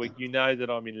highlights for the week, you know that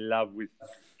I'm in love with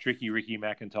Tricky Ricky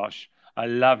McIntosh. I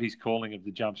love his calling of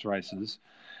the jumps races.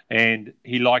 And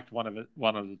he liked one of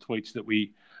the tweets that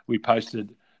we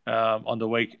posted on the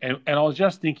week. And I was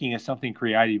just thinking of something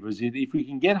creative. Was if we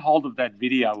can get hold of that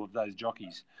video of those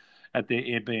jockeys at their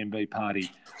Airbnb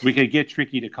party, we could get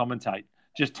Tricky to commentate.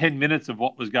 Just 10 minutes of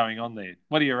what was going on there.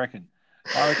 What do you reckon?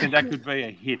 I reckon that could be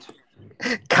a hit.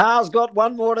 Car's got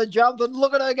one more to jump and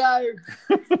look at her go.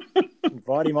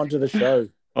 Invite him onto the show.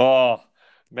 Oh,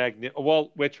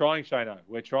 well, we're trying, Shano.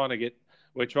 We're trying to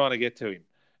get to him.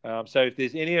 So if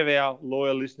there's any of our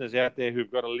loyal listeners out there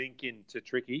who've got a link in to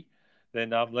Tricky,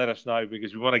 then let us know,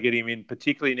 because we want to get him in,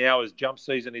 particularly now as jump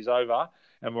season is over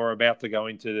and we're about to go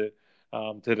into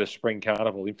the spring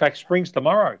carnival. In fact, spring's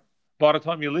tomorrow. By the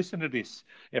time you listen to this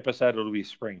episode, it'll be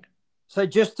spring. So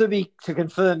just to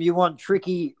confirm, you want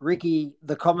Tricky Ricky,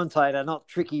 the commentator, not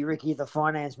Tricky Ricky, the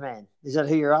finance man. Is that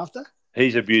who you're after?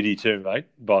 He's a beauty too, mate,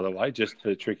 by the way, just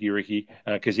for Tricky Ricky,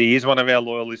 because he is one of our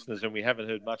loyal listeners and we haven't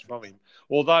heard much from him.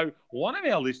 Although one of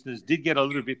our listeners did get a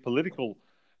little bit political.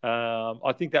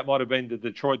 I think that might have been the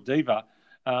Detroit Diva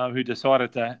who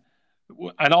decided to,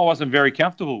 and I wasn't very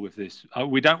comfortable with this.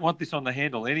 We don't want this on the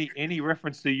handle. Any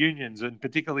reference to unions, and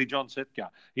particularly John Setka.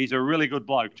 He's a really good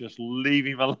bloke. Just leave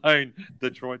him alone,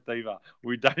 Detroit Diva.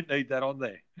 We don't need that on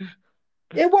there.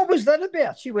 Yeah, what was that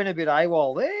about? She went a bit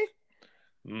AWOL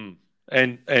there.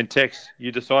 And Tex,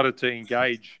 you decided to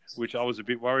engage, which I was a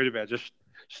bit worried about. Just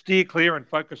steer clear and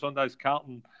focus on those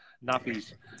Carlton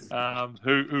nuffies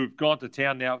who've gone to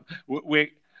town now.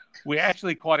 We're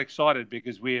actually quite excited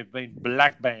because we have been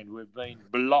black banned. We've been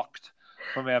blocked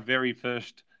from our very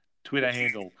first Twitter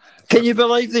handle. Can you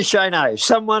believe this, Shano?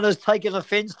 Someone has taken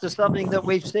offence to something that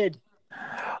we've said.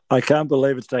 I can't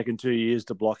believe it's taken 2 years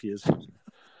to block yous.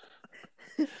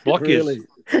 Block really?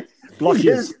 Block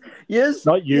yous. Yes.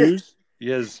 Not use.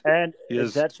 Yes. And yes.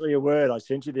 It's actually a word. I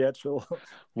sent you the actual.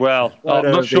 Well,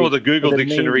 I'm not sure the Google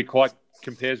dictionary quite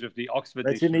compares with the Oxford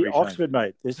dictionary. It's in the Oxford,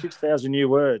 mate. There's 6,000 new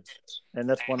words, and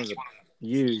that's one of them.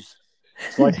 Use.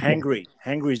 It's like hangry.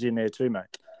 Hangry's in there too,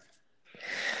 mate.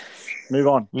 Move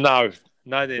on. No,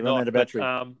 they're not. But,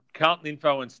 Carlton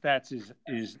info and stats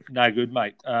is no good,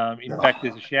 mate. In fact,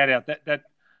 there's a shout out that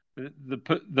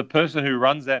the person who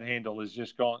runs that handle has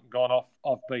just gone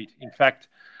off beat. In fact,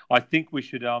 I think we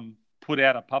should put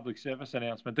out a public service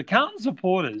announcement. The Carlton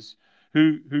supporters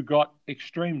who got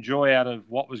extreme joy out of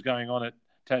what was going on at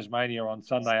Tasmania on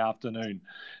Sunday afternoon,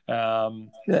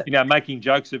 making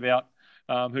jokes about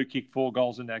who kicked 4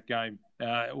 goals in that game.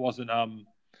 It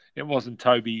wasn't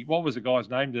Toby. What was the guy's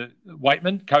name?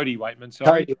 Cody Waitman.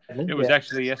 Sorry, it was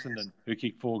actually Essendon who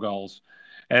kicked 4 goals,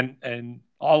 and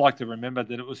I like to remember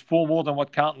that it was 4 more than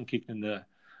what Carlton kicked in the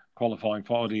qualifying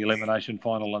for the elimination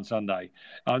final on Sunday.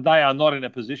 They are not in a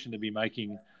position to be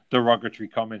making derogatory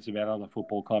comments about other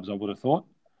football clubs, I would have thought.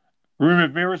 Room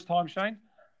of mirrors time, Shane?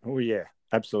 Oh, yeah,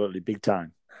 absolutely. Big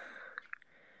time.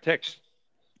 Tex,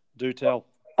 do tell.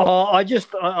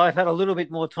 I've had a little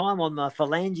bit more time on the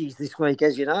phalanges this week,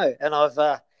 as you know, and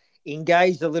I've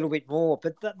engaged a little bit more.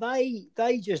 But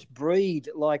they just breed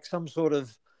like some sort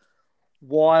of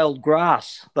wild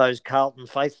grass, those Carlton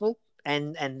faithful.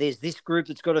 And there's this group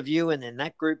that's got a view, and then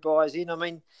that group buys in. I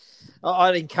mean,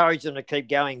 I'd encourage them to keep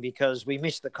going because we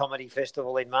missed the comedy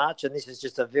festival in March, and this is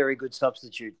just a very good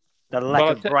substitute. The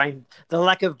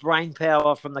lack of brain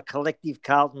power from the collective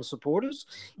Carlton supporters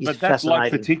is fascinating. But that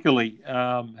bloke particularly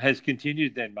has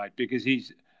continued then, mate, because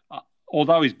he's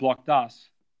although he's blocked us,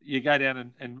 you go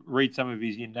down and read some of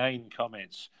his inane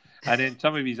comments, and then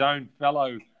some of his own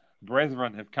fellow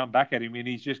brethren have come back at him, and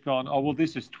he's just gone, oh, well,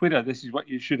 this is Twitter. This is what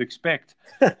you should expect.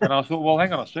 And I thought, well,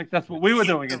 hang on a sec. That's what we were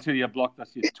doing until you blocked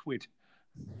us, you twit.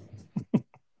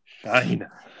 Shane.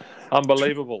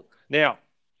 Unbelievable. Now,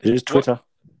 it is Twitter.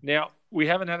 Now, we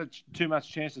haven't had too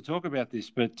much chance to talk about this,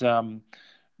 but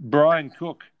Brian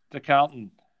Cook to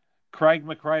Carlton, Craig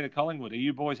McRae to Collingwood. Are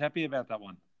you boys happy about that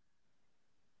one?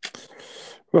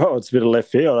 Well, it's a bit of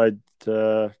left field.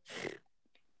 The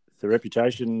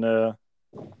reputation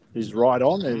is right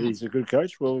on. He's a good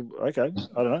coach. Well, okay,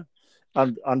 I don't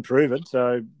know. Unproven.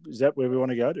 So is that where we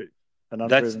want to go to?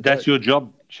 That's your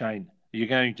job, Shane. You're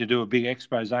going to do a big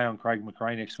expose on Craig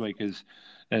McRae next week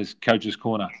as Coach's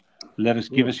Corner.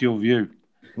 Give us your view.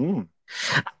 Mm.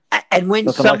 And when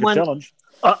someone,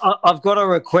 I've got a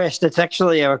request. It's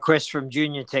actually a request from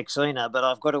Junior Texina, but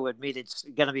I've got to admit it's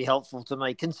going to be helpful to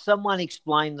me. Can someone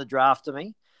explain the draft to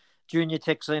me? Junior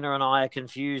Texina and I are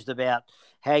confused about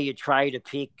how you trade a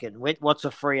pick and what's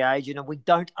a free agent, and we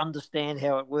don't understand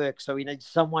how it works. So we need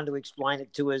someone to explain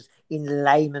it to us in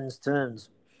layman's terms.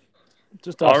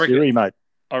 Just ask Siri, mate.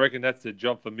 I reckon that's the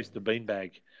job for Mr.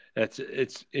 Beanbag.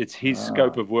 It's his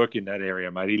scope of work in that area,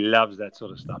 mate. He loves that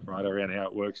sort of stuff, right, around how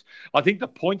it works. I think the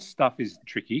point stuff is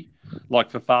tricky,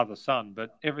 like for father-son,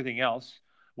 but everything else,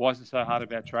 why is it so hard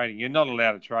about trading? You're not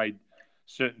allowed to trade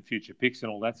certain future picks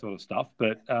and all that sort of stuff,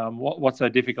 but what's so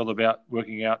difficult about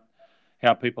working out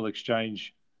how people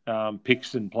exchange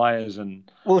picks and players and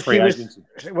free agents?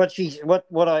 What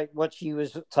she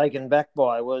was taken back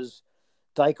by was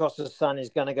Dacos' son is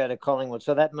going to go to Collingwood.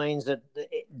 So that means that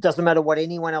it doesn't matter what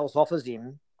anyone else offers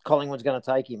him, Collingwood's going to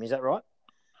take him. Is that right?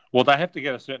 Well, they have to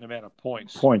get a certain amount of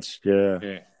points. Points,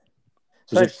 yeah.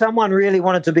 So if someone really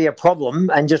wanted to be a problem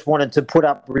and just wanted to put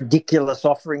up ridiculous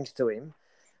offerings to him,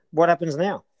 what happens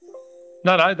now?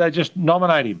 No, they just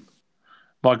nominate him.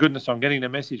 My goodness, I'm getting a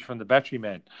message from the battery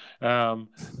man.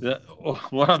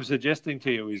 What I'm suggesting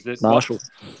to you is that Marshall,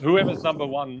 whoever's number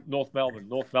one, North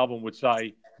Melbourne would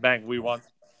say, bang, we want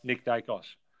Nick Dacos.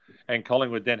 And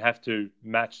Collingwood then have to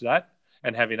match that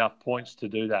and have enough points to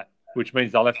do that, which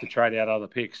means they'll have to trade out other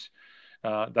picks.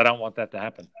 They don't want that to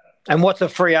happen. And what's a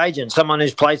free agent? Someone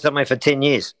who's played somewhere for 10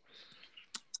 years.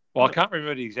 Well, I can't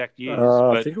remember the exact years.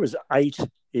 I think it was 8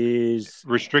 is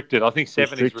restricted. I think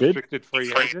 7 is restricted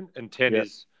free agent and 10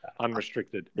 is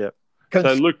unrestricted. Yep.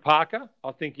 So Luke Parker,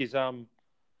 I think, is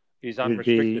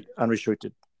unrestricted.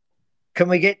 Unrestricted. Can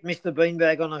we get Mr.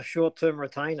 Beanbag on a short-term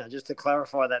retainer just to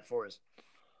clarify that for us?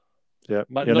 Yeah,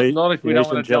 but not if we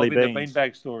don't want to delve into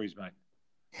beanbag stories, mate.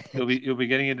 You'll be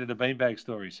getting into the beanbag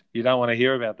stories. You don't want to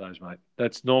hear about those, mate.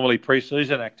 That's normally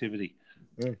pre-season activity.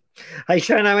 Mm. Hey,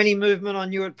 Shano, any movement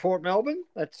on you at Port Melbourne?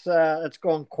 That's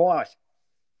gone quiet.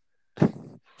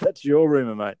 That's your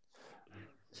rumour, mate.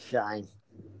 Shane.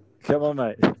 Come on,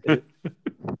 mate.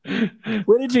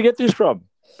 Where did you get this from?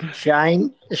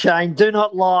 Shane, do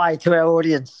not lie to our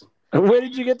audience. Where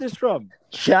did you get this from?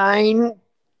 Shane,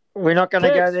 we're not going to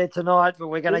go there tonight, but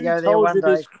we're going to go there one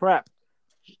day. This crap.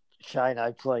 Shane,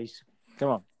 please. Come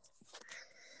on.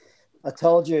 I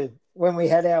told you when we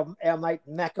had our mate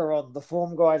Macca on, the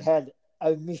form guide had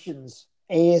omissions,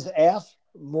 airs out,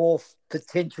 more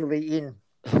potentially in.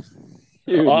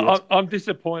 I'm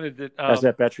disappointed that how's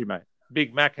that battery, mate?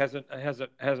 Big Mac hasn't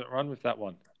run with that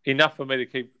one. Enough for me to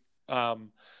keep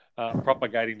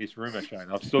propagating this rumour, Shane.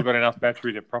 I've still got enough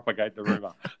battery to propagate the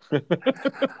rumour.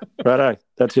 Righto,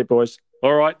 that's it, boys.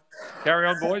 All right, carry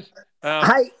on, boys.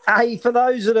 Hey, for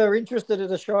those that are interested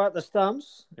in a show at the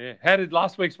Stumps. Yeah, how did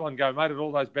last week's one go, mate? At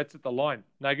all those bets at the line,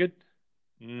 no good.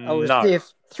 I was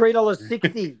stiff.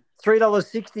 $3.60.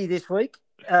 $3.60 this week.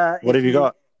 What have you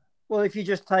got? Well, if you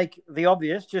just take the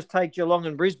obvious, just take Geelong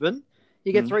and Brisbane,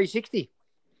 you get $3.60.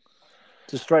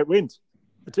 It's a straight wins.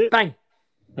 That's it. Bang.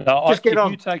 No, just get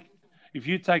on. If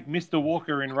you take Mr.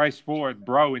 Walker in race 4 at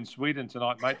Bro in Sweden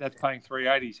tonight, mate, that's paying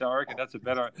 $3.80. So I reckon that's a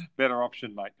better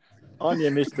option, mate. On you,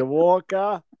 Mr.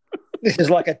 Walker. This is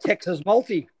like a Texas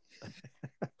multi.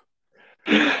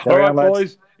 All right,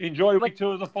 boys. Enjoy week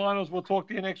 2 of the finals. We'll talk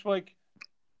to you next week.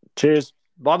 Cheers.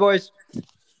 Bye, boys.